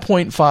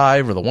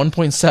 1.5 or the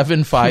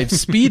 1.75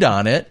 speed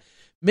on it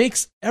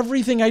makes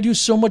everything I do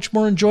so much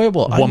more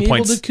enjoyable. I'm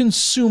able to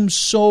consume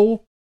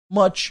so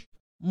much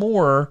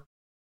more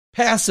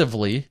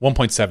passively.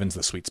 1.7 is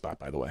the sweet spot,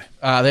 by the way.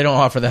 They don't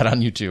offer that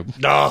on YouTube.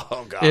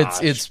 Oh, gosh.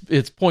 It's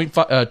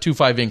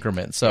 0.25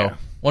 increments. So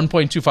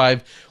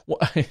 1.25.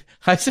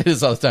 I say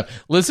this all the time.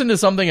 Listen to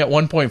something at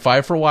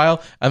 1.5 for a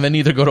while, and then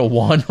either go to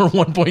 1 or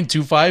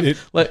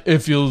 1.25.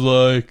 If you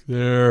like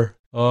they're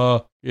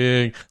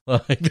like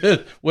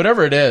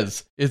whatever it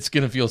is, it's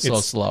gonna feel so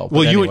slow.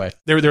 But anyway,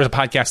 there was a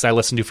podcast I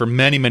listened to for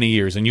many, many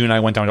years, and you and I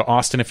went down to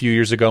Austin a few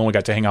years ago, and we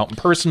got to hang out in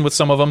person with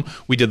some of them.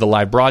 We did the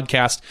live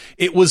broadcast.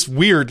 It was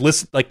weird,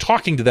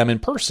 talking to them in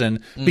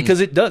person because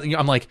it does.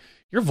 I'm like,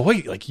 your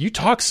voice, like you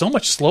talk so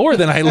much slower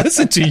than I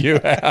listen to you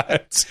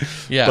at.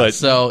 Yeah, but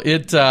so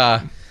it.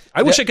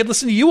 I wish I could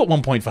listen to you at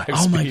 1.5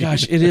 Oh my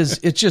gosh, it is.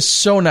 It's just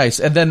so nice.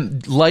 And then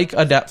like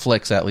a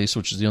Netflix, at least,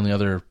 which is the only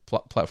other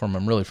platform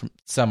I'm really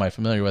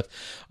semi-familiar with,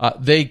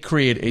 they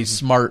create a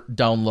smart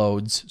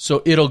downloads.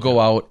 So it'll go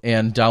out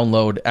and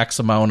download X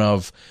amount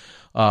of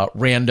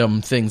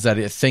random things that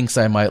it thinks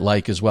I might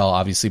like as well,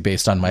 obviously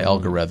based on my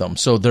algorithm.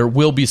 So there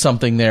will be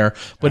something there.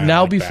 But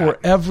now before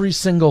every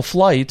single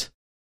flight,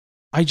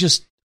 I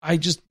just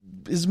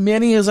as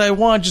many as I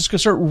want, just gonna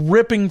start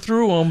ripping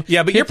through them.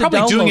 Yeah, but you're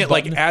probably doing it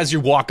like as you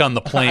walk on the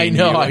plane. I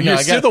know. I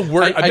bet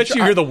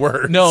you hear the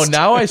words. No,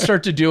 now I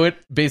start to do it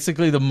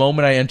basically the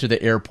moment I enter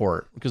the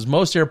airport, because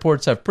most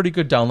airports have pretty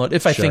good download.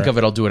 If I think of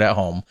it, I'll do it at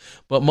home.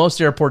 But most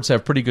airports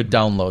have pretty good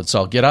download, so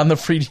I'll get on the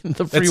free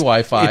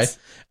Wi-Fi,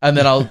 and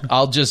then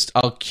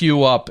I'll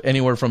queue up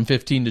anywhere from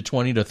 15 to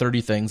 20 to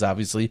 30 things,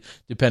 obviously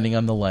depending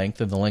on the length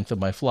of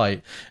my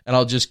flight, and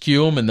I'll just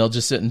queue them, and they'll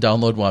just sit and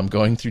download while I'm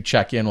going through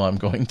check-in, while I'm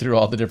going through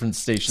all the different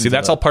stations. See,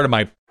 that's all part of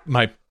my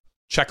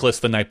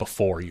checklist the night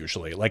before.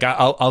 Usually, like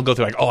I'll go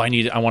through like, I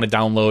want to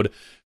download.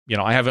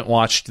 I haven't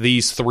watched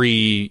these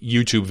 3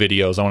 YouTube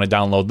videos. I want to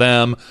download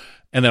them,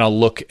 and then I'll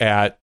look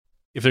at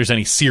if there's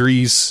any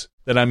series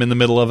that I'm in the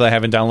middle of that I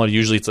haven't downloaded.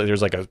 Usually, it's like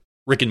there's like a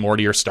Rick and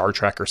Morty or Star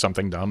Trek or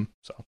something dumb.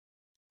 So.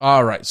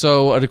 All right.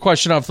 So the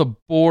question off the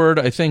board,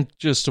 I think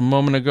just a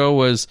moment ago,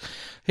 was,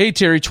 hey,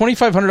 Terry,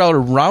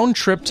 $2,500 round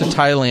trip to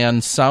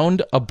Thailand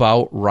sound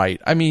about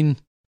right? I mean,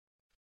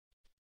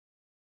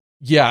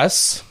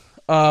 yes.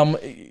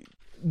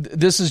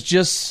 This is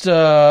just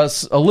a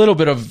little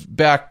bit of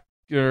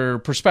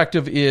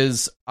perspective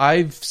is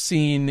I've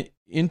seen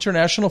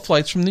international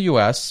flights from the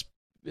U.S.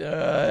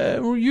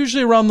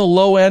 Usually around the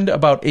low end,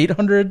 about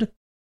 $800.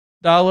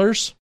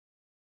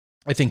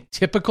 I think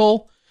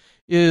typical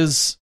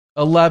is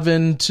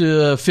 $1,100 to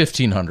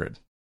 $1,500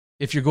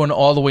 if you're going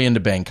all the way into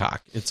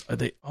Bangkok.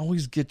 They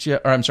always get you,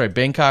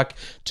 Bangkok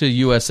to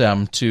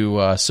USM to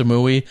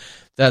Samui.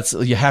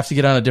 You have to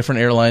get on a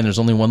different airline. There's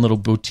only one little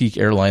boutique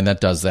airline that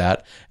does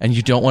that, and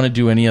you don't want to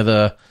do any of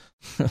the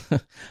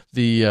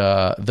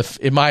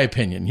in my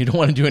opinion, you don't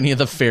want to do any of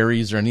the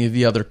ferries or any of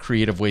the other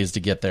creative ways to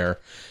get there.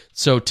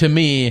 So to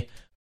me,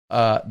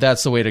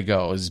 that's the way to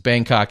go, is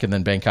Bangkok and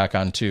then Bangkok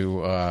onto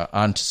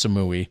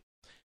Samui.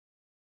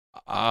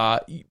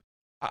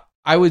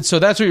 So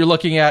that's what you're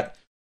looking at.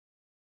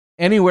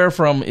 Anywhere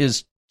from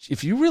is,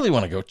 if you really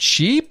want to go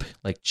cheap,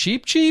 like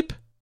cheap,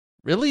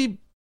 really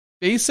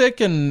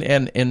basic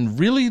and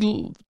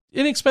really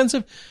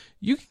inexpensive,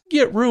 you can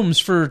get rooms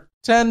for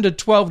 $10 to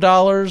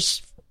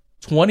 $12,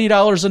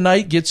 $20 a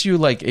night gets you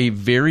like a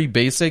very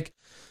basic,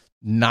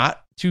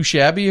 not too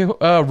shabby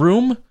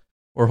room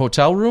or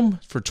hotel room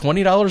for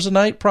 $20 a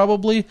night,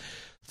 probably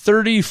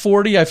 $30,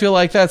 $40. I feel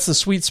like that's the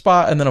sweet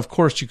spot. And then of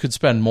course you could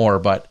spend more,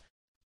 but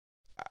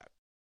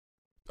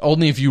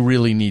only if you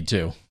really need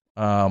to.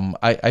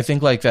 I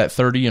think like that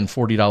 $30 and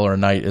 $40 a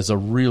night is a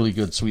really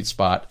good sweet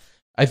spot.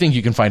 I think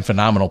you can find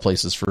phenomenal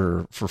places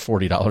for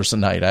 $40 a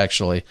night,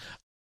 actually.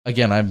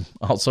 Again, I'm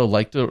also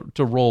like to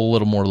roll a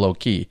little more low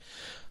key.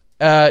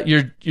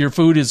 Your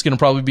food is going to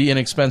probably be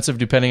inexpensive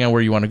depending on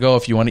where you want to go.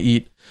 If you want to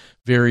eat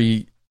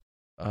very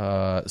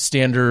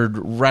standard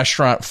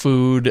restaurant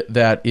food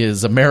that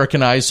is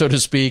Americanized, so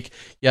to speak,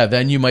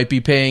 then you might be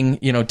paying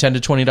 $10 to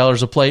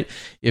 $20 a plate.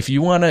 If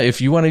you want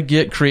to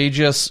get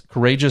courageous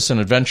and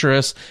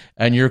adventurous,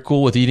 and you're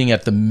cool with eating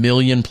at the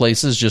million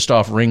places just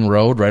off Ring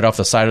Road, right off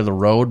the side of the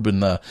road,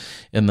 in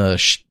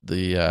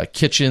the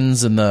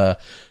kitchens and the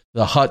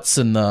huts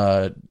and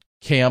the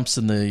camps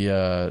and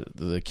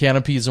the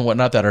canopies and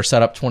whatnot that are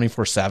set up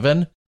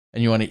 24/7,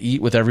 and you want to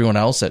eat with everyone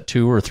else at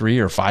 2 or 3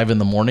 or 5 in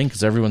the morning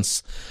because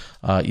everyone's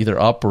either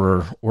up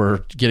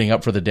or getting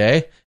up for the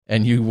day,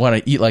 and you want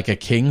to eat like a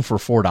king for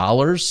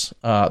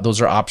 $4,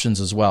 those are options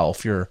as well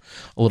if you're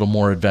a little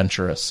more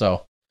adventurous.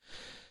 So,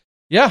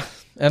 yeah.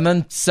 And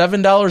then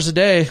 $7 a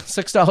day,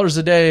 $6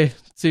 a day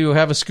to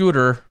have a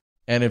scooter.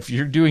 And if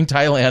you're doing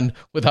Thailand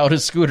without a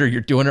scooter,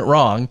 you're doing it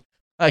wrong.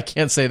 I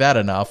can't say that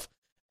enough.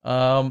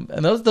 And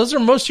those are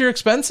most of your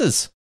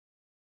expenses.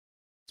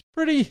 It's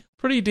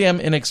pretty damn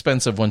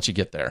inexpensive once you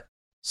get there.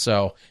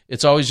 So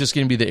it's always just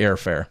going to be the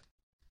airfare.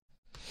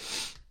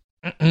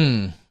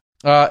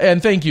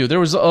 And thank you. There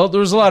was a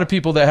lot of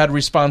people that had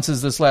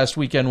responses this last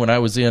weekend when I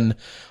was in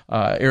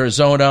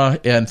Arizona,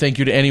 and thank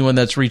you to anyone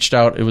that's reached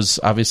out. It was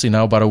obviously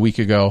now about a week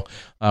ago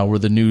where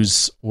the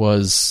news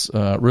was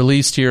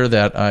released here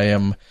that I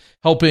am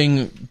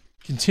helping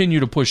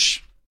continue to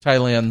push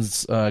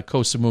Thailand's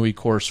Koh Samui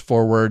course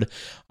forward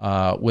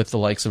with the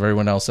likes of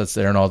everyone else that's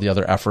there and all the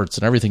other efforts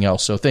and everything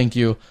else. So thank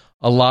you.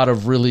 A lot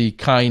of really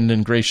kind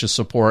and gracious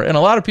support, and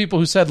a lot of people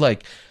who said,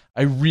 like,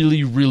 I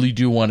really, really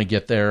do want to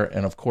get there.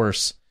 And of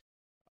course,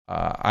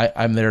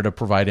 I'm there to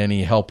provide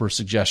any help or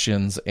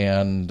suggestions,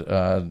 and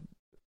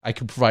I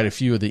can provide a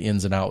few of the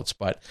ins and outs,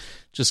 but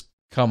just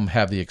come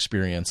have the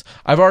experience.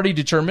 I've already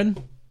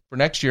determined for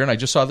next year, and I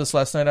just saw this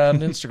last night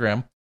on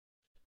Instagram.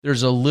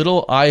 There's a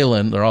little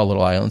island. They're all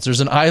little islands.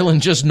 There's an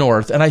island just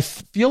north, and I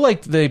feel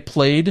like they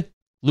played.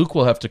 Luke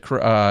will have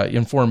to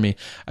inform me.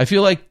 I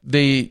feel like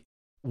they,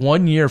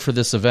 1 year for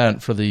this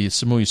event, for the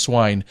Samui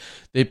Swine,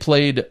 they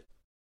played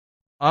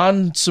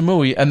on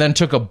Samui and then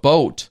took a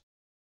boat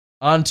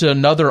onto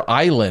another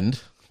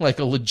island, like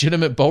a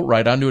legitimate boat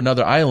ride onto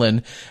another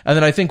island. And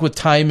then I think with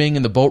timing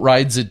and the boat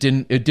rides, it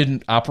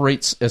didn't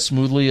operate as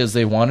smoothly as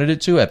they wanted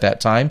it to at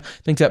that time.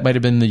 I think that might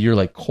have been the year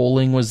like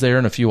Coling was there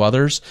and a few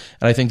others.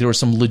 And I think there were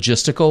some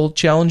logistical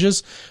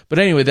challenges. But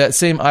anyway, that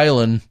same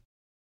island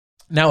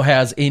now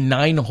has a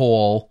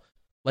 9-hole,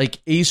 like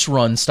ace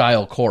run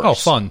style course. Oh,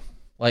 fun.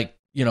 Like,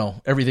 you know,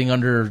 everything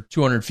under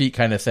 200 feet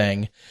kind of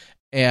thing.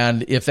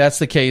 And if that's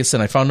the case,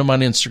 and I found them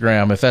on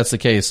Instagram, if that's the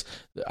case,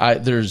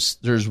 there's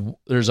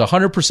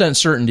 100%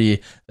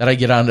 certainty that I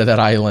get onto that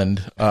island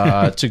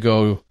to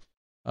go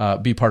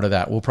be part of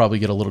that. We'll probably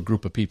get a little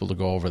group of people to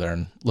go over there,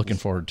 and looking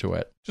forward to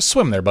it. Just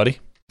swim there, buddy.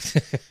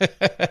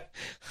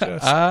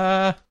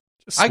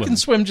 I can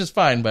swim just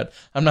fine, but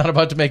I'm not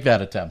about to make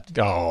that attempt.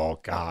 Oh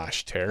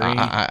gosh, Terry!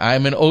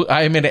 I'm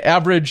an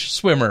average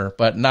swimmer,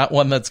 but not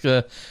one that's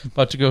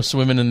about to go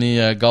swimming in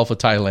the Gulf of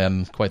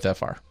Thailand quite that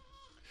far.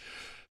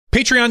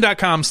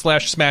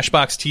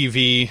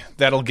 Patreon.com/SmashboxTV.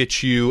 That'll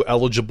get you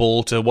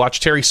eligible to watch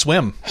Terry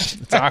swim.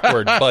 It's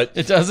awkward, but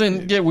it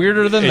doesn't get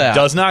weirder than that. It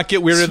does not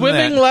get weirder than that.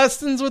 Swimming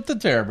lessons with the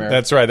Terror Bear.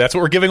 That's right. That's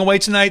what we're giving away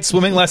tonight.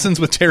 Swimming lessons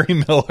with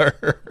Terry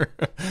Miller.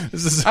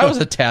 I was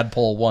a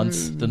tadpole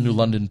once, the New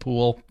London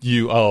pool.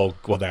 Well,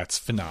 that's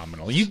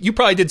phenomenal. You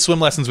probably did swim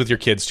lessons with your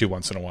kids too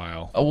once in a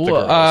while.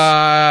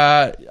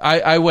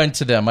 I went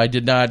to them. I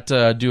did not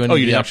do any of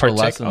the actual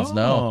lessons.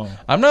 No,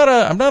 I'm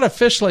not a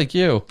fish like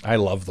you. I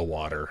love the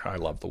water.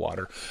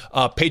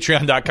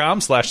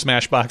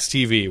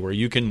 Patreon.com/SmashboxTV, where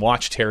you can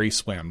watch Terry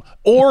swim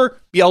or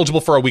be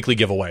eligible for our weekly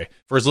giveaway.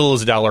 For as little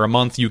as $1 a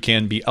month, you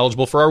can be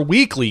eligible for our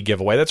weekly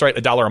giveaway. That's right.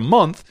 $1 a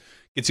month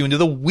gets you into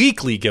the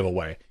weekly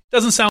giveaway.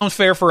 Doesn't sound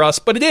fair for us,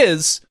 but it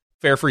is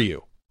fair for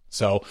you.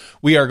 So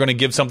we are going to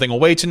give something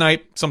away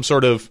tonight, some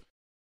sort of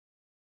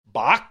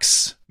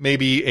box,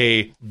 maybe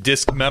a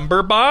disc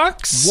member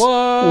box.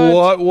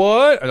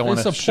 What? I don't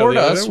want to support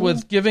us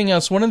with giving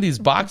us one of these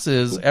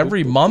boxes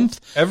every month.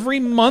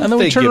 Every month, and then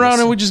we turn around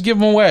and we just give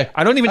them away.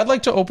 I'd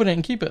like to open it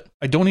and keep it.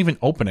 I don't even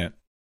open it.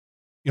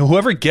 You know,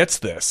 whoever gets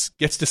this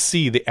gets to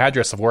see the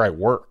address of where I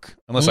work,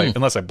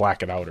 unless I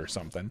black it out or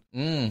something.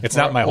 It's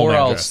not my home address.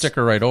 Or I'll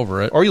sticker right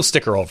over it. Or you'll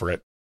sticker over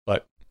it,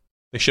 but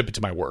they ship it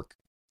to my work.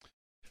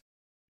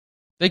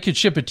 They could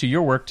ship it to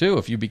your work too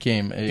if you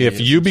became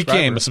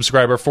a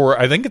subscriber for,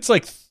 I think it's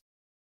like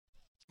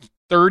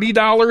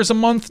 $30 a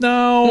month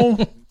now.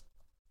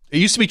 It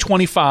used to be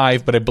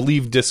 $25, but I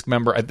believe disc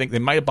member, I think they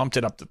might have bumped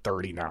it up to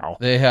 $30 now.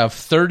 They have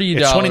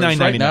 $30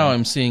 right now.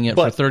 I'm seeing it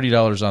for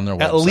 $30 on their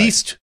website. At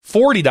least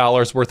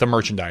 $40 worth of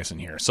merchandise in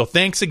here. So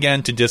thanks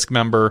again to disc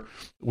member.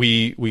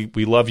 We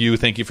love you.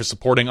 Thank you for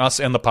supporting us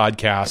and the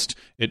podcast.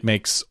 It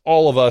makes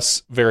all of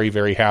us very,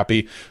 very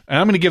happy. And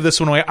I'm going to give this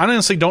one away. I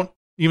honestly don't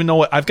even know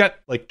what, I've got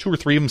like 2 or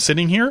 3 of them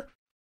sitting here.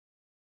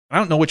 I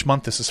don't know which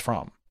month this is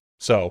from.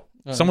 So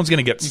someone's going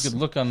to get... You could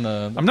look on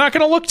the... I'm not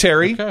going to look,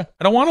 Terry. Okay.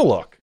 I don't want to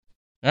look.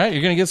 All right,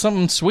 you're going to get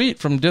something sweet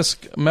from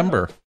disc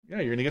member. Yeah,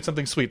 you're going to get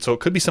something sweet. So it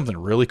could be something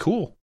really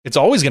cool. It's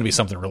always going to be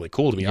something really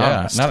cool, to be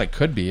honest. Not it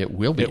could be. It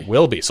will be. It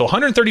will be. So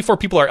 134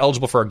 people are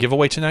eligible for our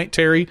giveaway tonight,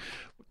 Terry.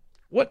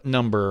 What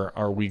number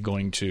are we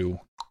going to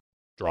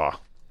draw?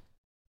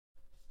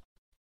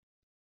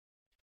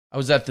 I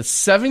was at the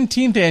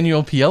 17th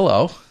annual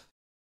PLO.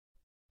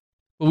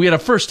 We had a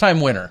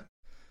first-time winner.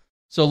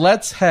 So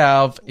let's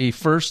have a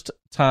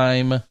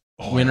first-time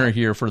winner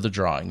here for the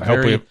drawing. I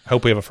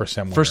hope we have a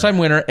first-time winner. First-time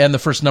winner and the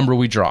first number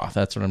we draw.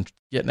 That's what I'm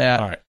getting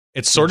at. All right.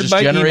 It's sorted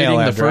by generating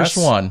email address. The first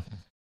one.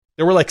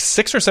 There were like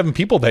 6 or 7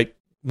 people that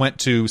went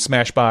to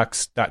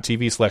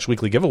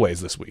smashbox.tv/weekly giveaways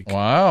this week.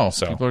 Wow.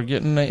 So people are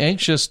getting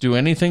anxious. Do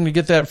anything to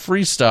get that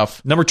free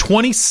stuff. Number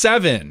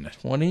 27.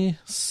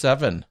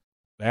 27.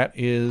 That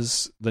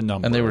is the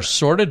number. And they were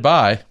sorted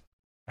by...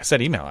 I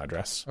said email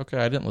address. Okay,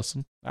 I didn't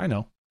listen. I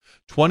know.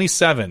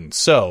 27.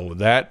 So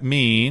that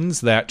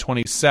means that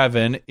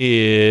 27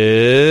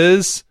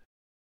 is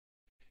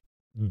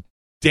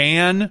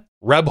Dan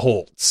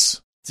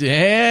Rebholz.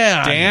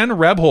 Dan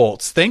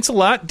Rebholz. Thanks a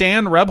lot,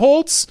 Dan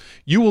Rebholz.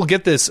 You will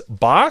get this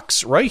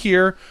box right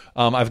here.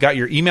 I've got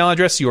your email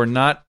address. You are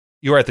not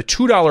you are at the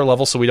 $2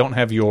 level, so we don't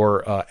have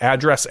your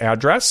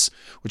address,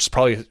 which is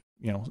probably,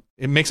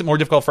 it makes it more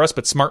difficult for us,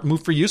 but smart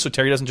move for you so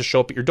Terry doesn't just show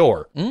up at your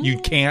door. You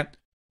can't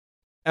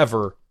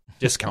ever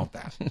discount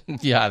that.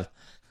 Yeah.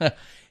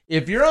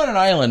 If you're on an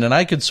island and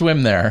I could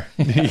swim there,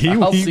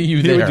 I'll see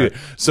you there.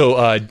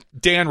 So,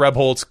 Dan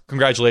Rebholz,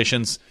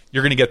 congratulations.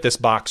 You're going to get this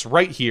box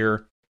right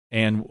here,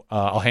 and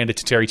I'll hand it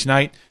to Terry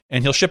tonight,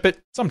 and he'll ship it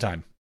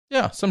sometime.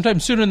 Yeah, sometime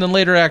sooner than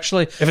later,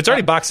 actually. If it's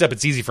already boxed up,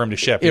 it's easy for him to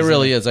ship. It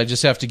really is. I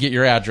just have to get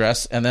your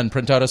address and then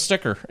print out a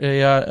sticker,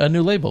 a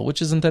new label,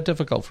 which isn't that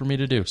difficult for me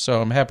to do.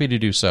 So I'm happy to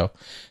do so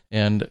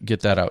and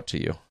get that out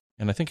to you.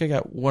 And I think I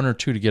got 1 or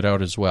 2 to get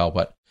out as well,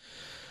 but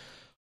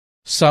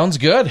sounds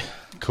good.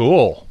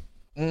 Cool.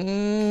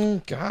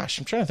 Gosh,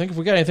 I'm trying to think if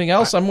we got anything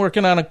else. I'm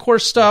working on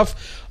course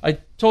stuff. I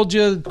told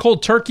you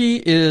Cold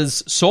Turkey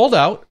is sold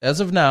out as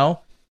of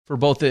now for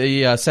both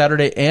the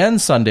Saturday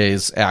and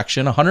Sunday's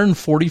action.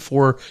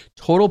 144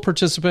 total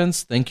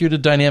participants. Thank you to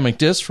Dynamic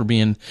Disc for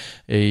being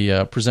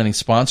a presenting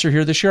sponsor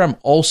here this year. I'm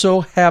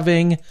also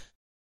having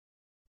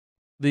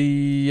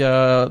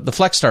the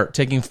Flex Start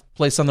taking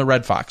place on the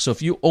Red Fox. So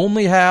if you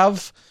only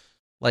have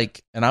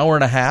like an hour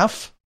and a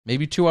half,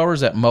 maybe 2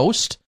 hours at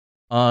most,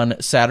 on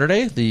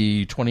Saturday,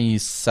 the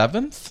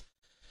 27th,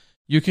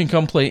 you can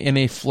come play in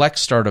a Flex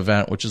Start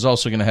event, which is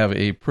also going to have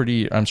it's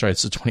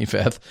the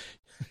 25th.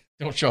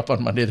 Don't show up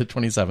on Monday the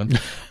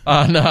 27th.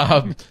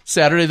 On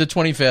Saturday the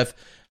 25th,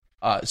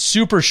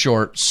 super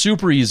short,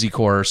 super easy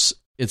course.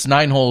 It's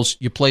 9 holes.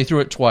 You play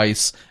through it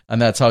twice,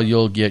 and that's how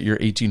you'll get your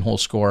 18-hole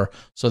score.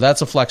 So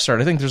that's a Flex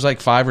Start. I think there's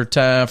like 5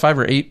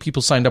 or 8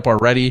 people signed up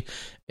already.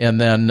 And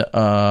then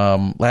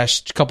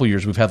last couple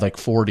years, we've had like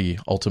 40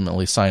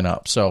 ultimately sign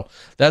up. So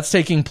that's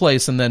taking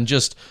place. And then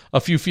just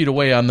a few feet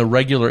away on the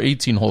regular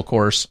 18-hole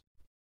course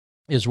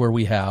is where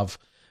we have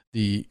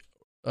the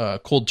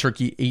Cold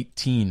Turkey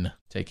 18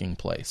 taking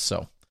place.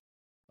 So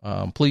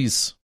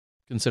please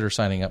consider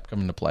signing up,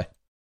 coming to play.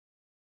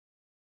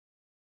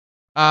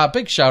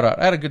 Big shout out.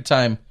 I had a good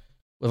time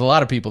with a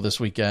lot of people this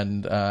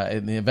weekend.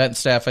 And the event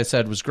staff, I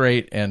said, was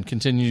great and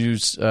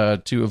continues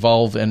to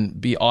evolve and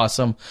be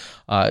awesome.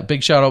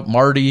 Big shout out,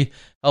 Marty,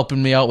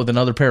 helping me out with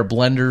another pair of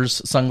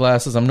blenders,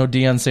 sunglasses. I'm no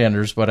Deion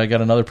Sanders, but I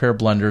got another pair of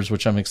blenders,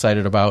 which I'm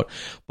excited about.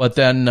 But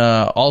then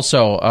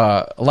also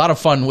a lot of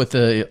fun with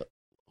the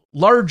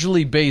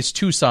largely based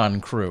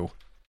Tucson crew.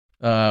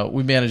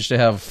 We managed to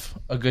have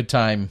a good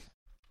time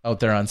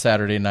out there on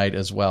Saturday night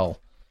as well.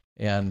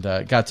 And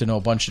got to know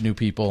a bunch of new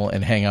people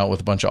and hang out with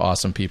a bunch of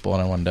awesome people.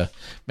 And I wanted to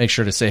make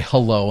sure to say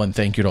hello and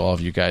thank you to all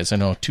of you guys. I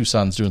know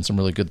Tucson's doing some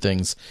really good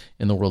things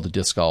in the world of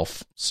disc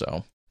golf.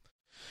 So,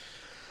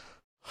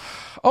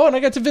 and I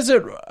got to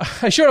visit.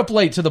 I showed up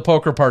late to the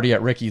poker party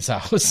at Ricky's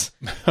house.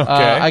 Okay.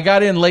 I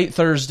got in late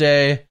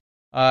Thursday.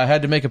 I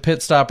had to make a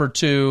pit stop or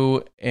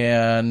two.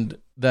 And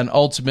then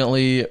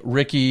ultimately,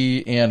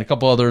 Ricky and a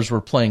couple others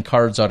were playing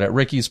cards out at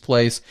Ricky's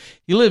place.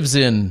 He lives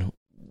in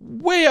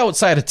way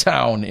outside of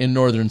town in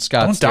northern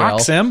Scottsdale. Don't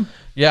dox him.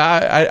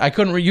 Yeah, I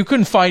couldn't. You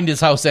couldn't find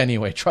his house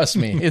anyway. Trust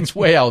me, it's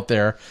way out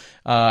there.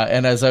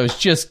 And as I was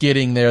just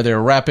getting there, they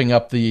were wrapping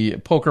up the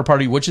poker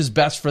party, which is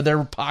best for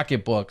their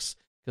pocketbooks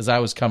because I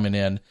was coming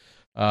in.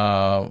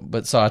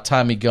 But saw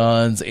Tommy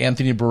Guns,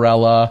 Anthony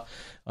Barella,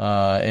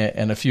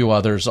 and a few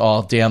others,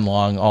 all Dan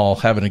Long, all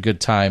having a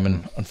good time.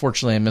 And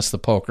unfortunately, I missed the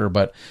poker,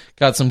 but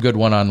got some good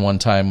one-on-one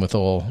time with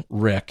old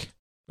Rick.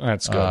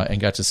 That's good.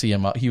 And got to see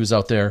him. He was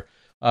out there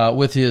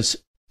with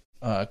his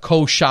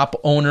co-shop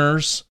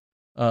owners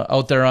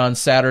out there on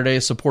Saturday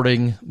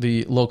supporting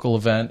the local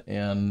event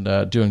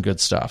and doing good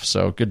stuff.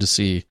 So good to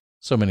see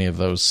so many of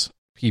those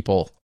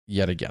people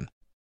yet again.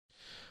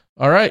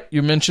 All right.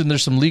 You mentioned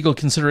there's some legal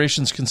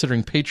considerations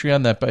considering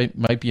Patreon that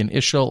might be an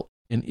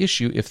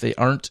issue if they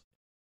aren't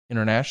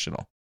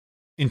international.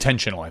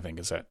 Intentional, I think,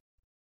 is it.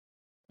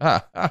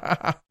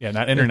 Yeah,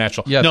 not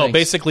international. Yeah, no, thanks.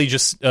 basically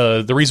just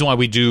the reason why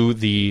we do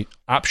the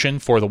option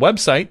for the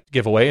website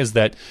giveaway is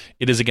that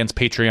it is against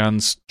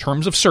Patreon's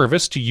terms of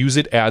service to use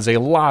it as a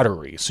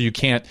lottery. So you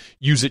can't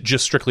use it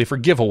just strictly for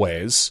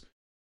giveaways.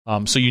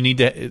 So you need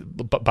to,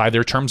 by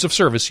their terms of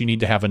service, you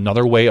need to have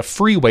another way, a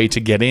free way to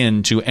get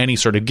into any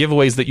sort of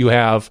giveaways that you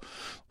have,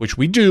 which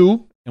we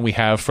do. And we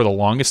have for the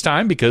longest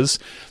time because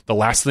the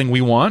last thing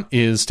we want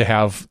is to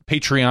have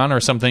Patreon or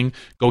something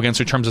go against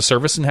their terms of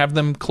service and have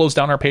them close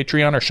down our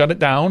Patreon or shut it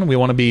down. We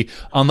want to be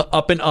on the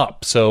up and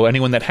up. So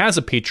anyone that has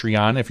a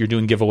Patreon, if you're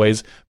doing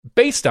giveaways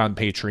based on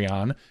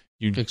Patreon,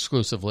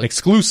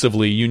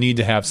 exclusively, you need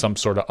to have some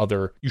sort of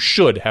other, you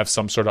should have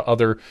some sort of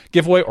other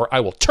giveaway or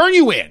I will turn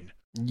you in.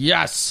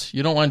 Yes.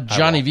 You don't want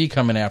Johnny V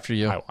coming after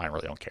you. I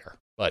really don't care.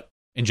 But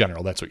in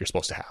general, that's what you're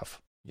supposed to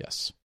have.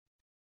 Yes.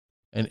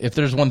 And if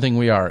there's one thing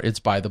we are, it's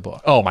by the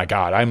book. Oh, my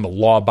God. I'm a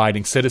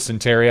law-abiding citizen,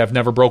 Terry. I've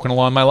never broken a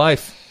law in my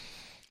life.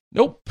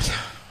 Nope.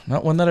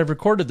 Not one that I've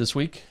recorded this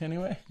week,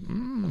 anyway.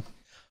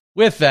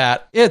 With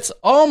that, it's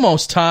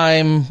almost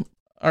time,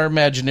 our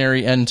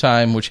imaginary end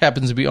time, which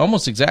happens to be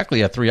almost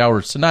exactly at 3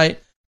 hours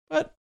tonight,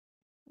 but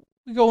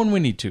we go when we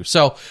need to.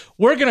 So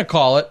we're going to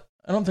call it.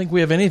 I don't think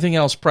we have anything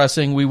else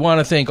pressing. We want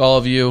to thank all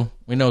of you.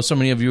 We know so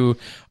many of you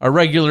are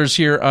regulars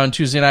here on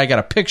Tuesday night. I got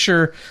a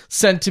picture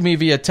sent to me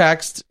via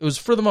text. It was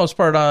for the most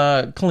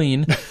part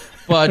clean,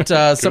 but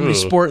somebody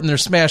sporting their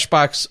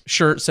Smashbox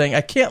shirt saying,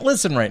 I can't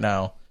listen right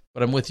now,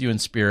 but I'm with you in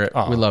spirit.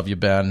 We love you,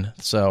 Ben.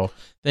 So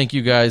thank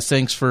you guys.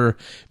 Thanks for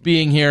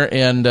being here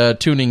and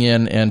tuning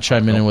in and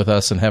chiming in with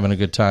us and having a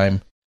good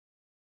time.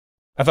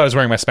 I thought I was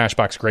wearing my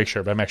Smashbox gray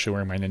shirt, but I'm actually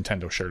wearing my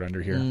Nintendo shirt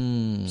under here.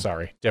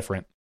 Sorry,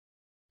 different.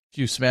 A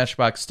few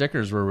Smashbox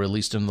stickers were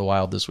released into the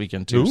wild this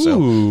weekend, too.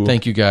 So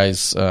thank you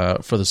guys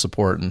for the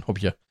support, and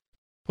hope you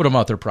put them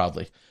out there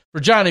proudly. For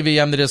Johnny V,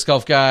 I'm the Disc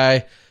Golf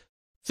Guy.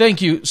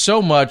 Thank you so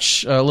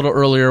much. A little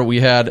earlier, we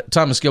had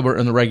Thomas Gilbert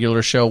in the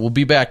regular show. We'll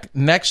be back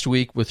next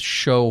week with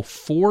show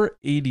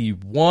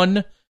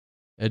 481,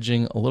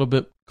 edging a little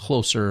bit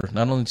closer,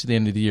 not only to the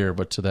end of the year,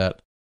 but to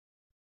that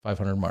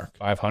 500 mark.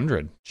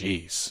 500.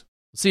 Jeez.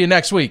 See you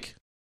next week.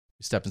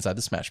 We step inside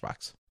the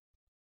Smashbox.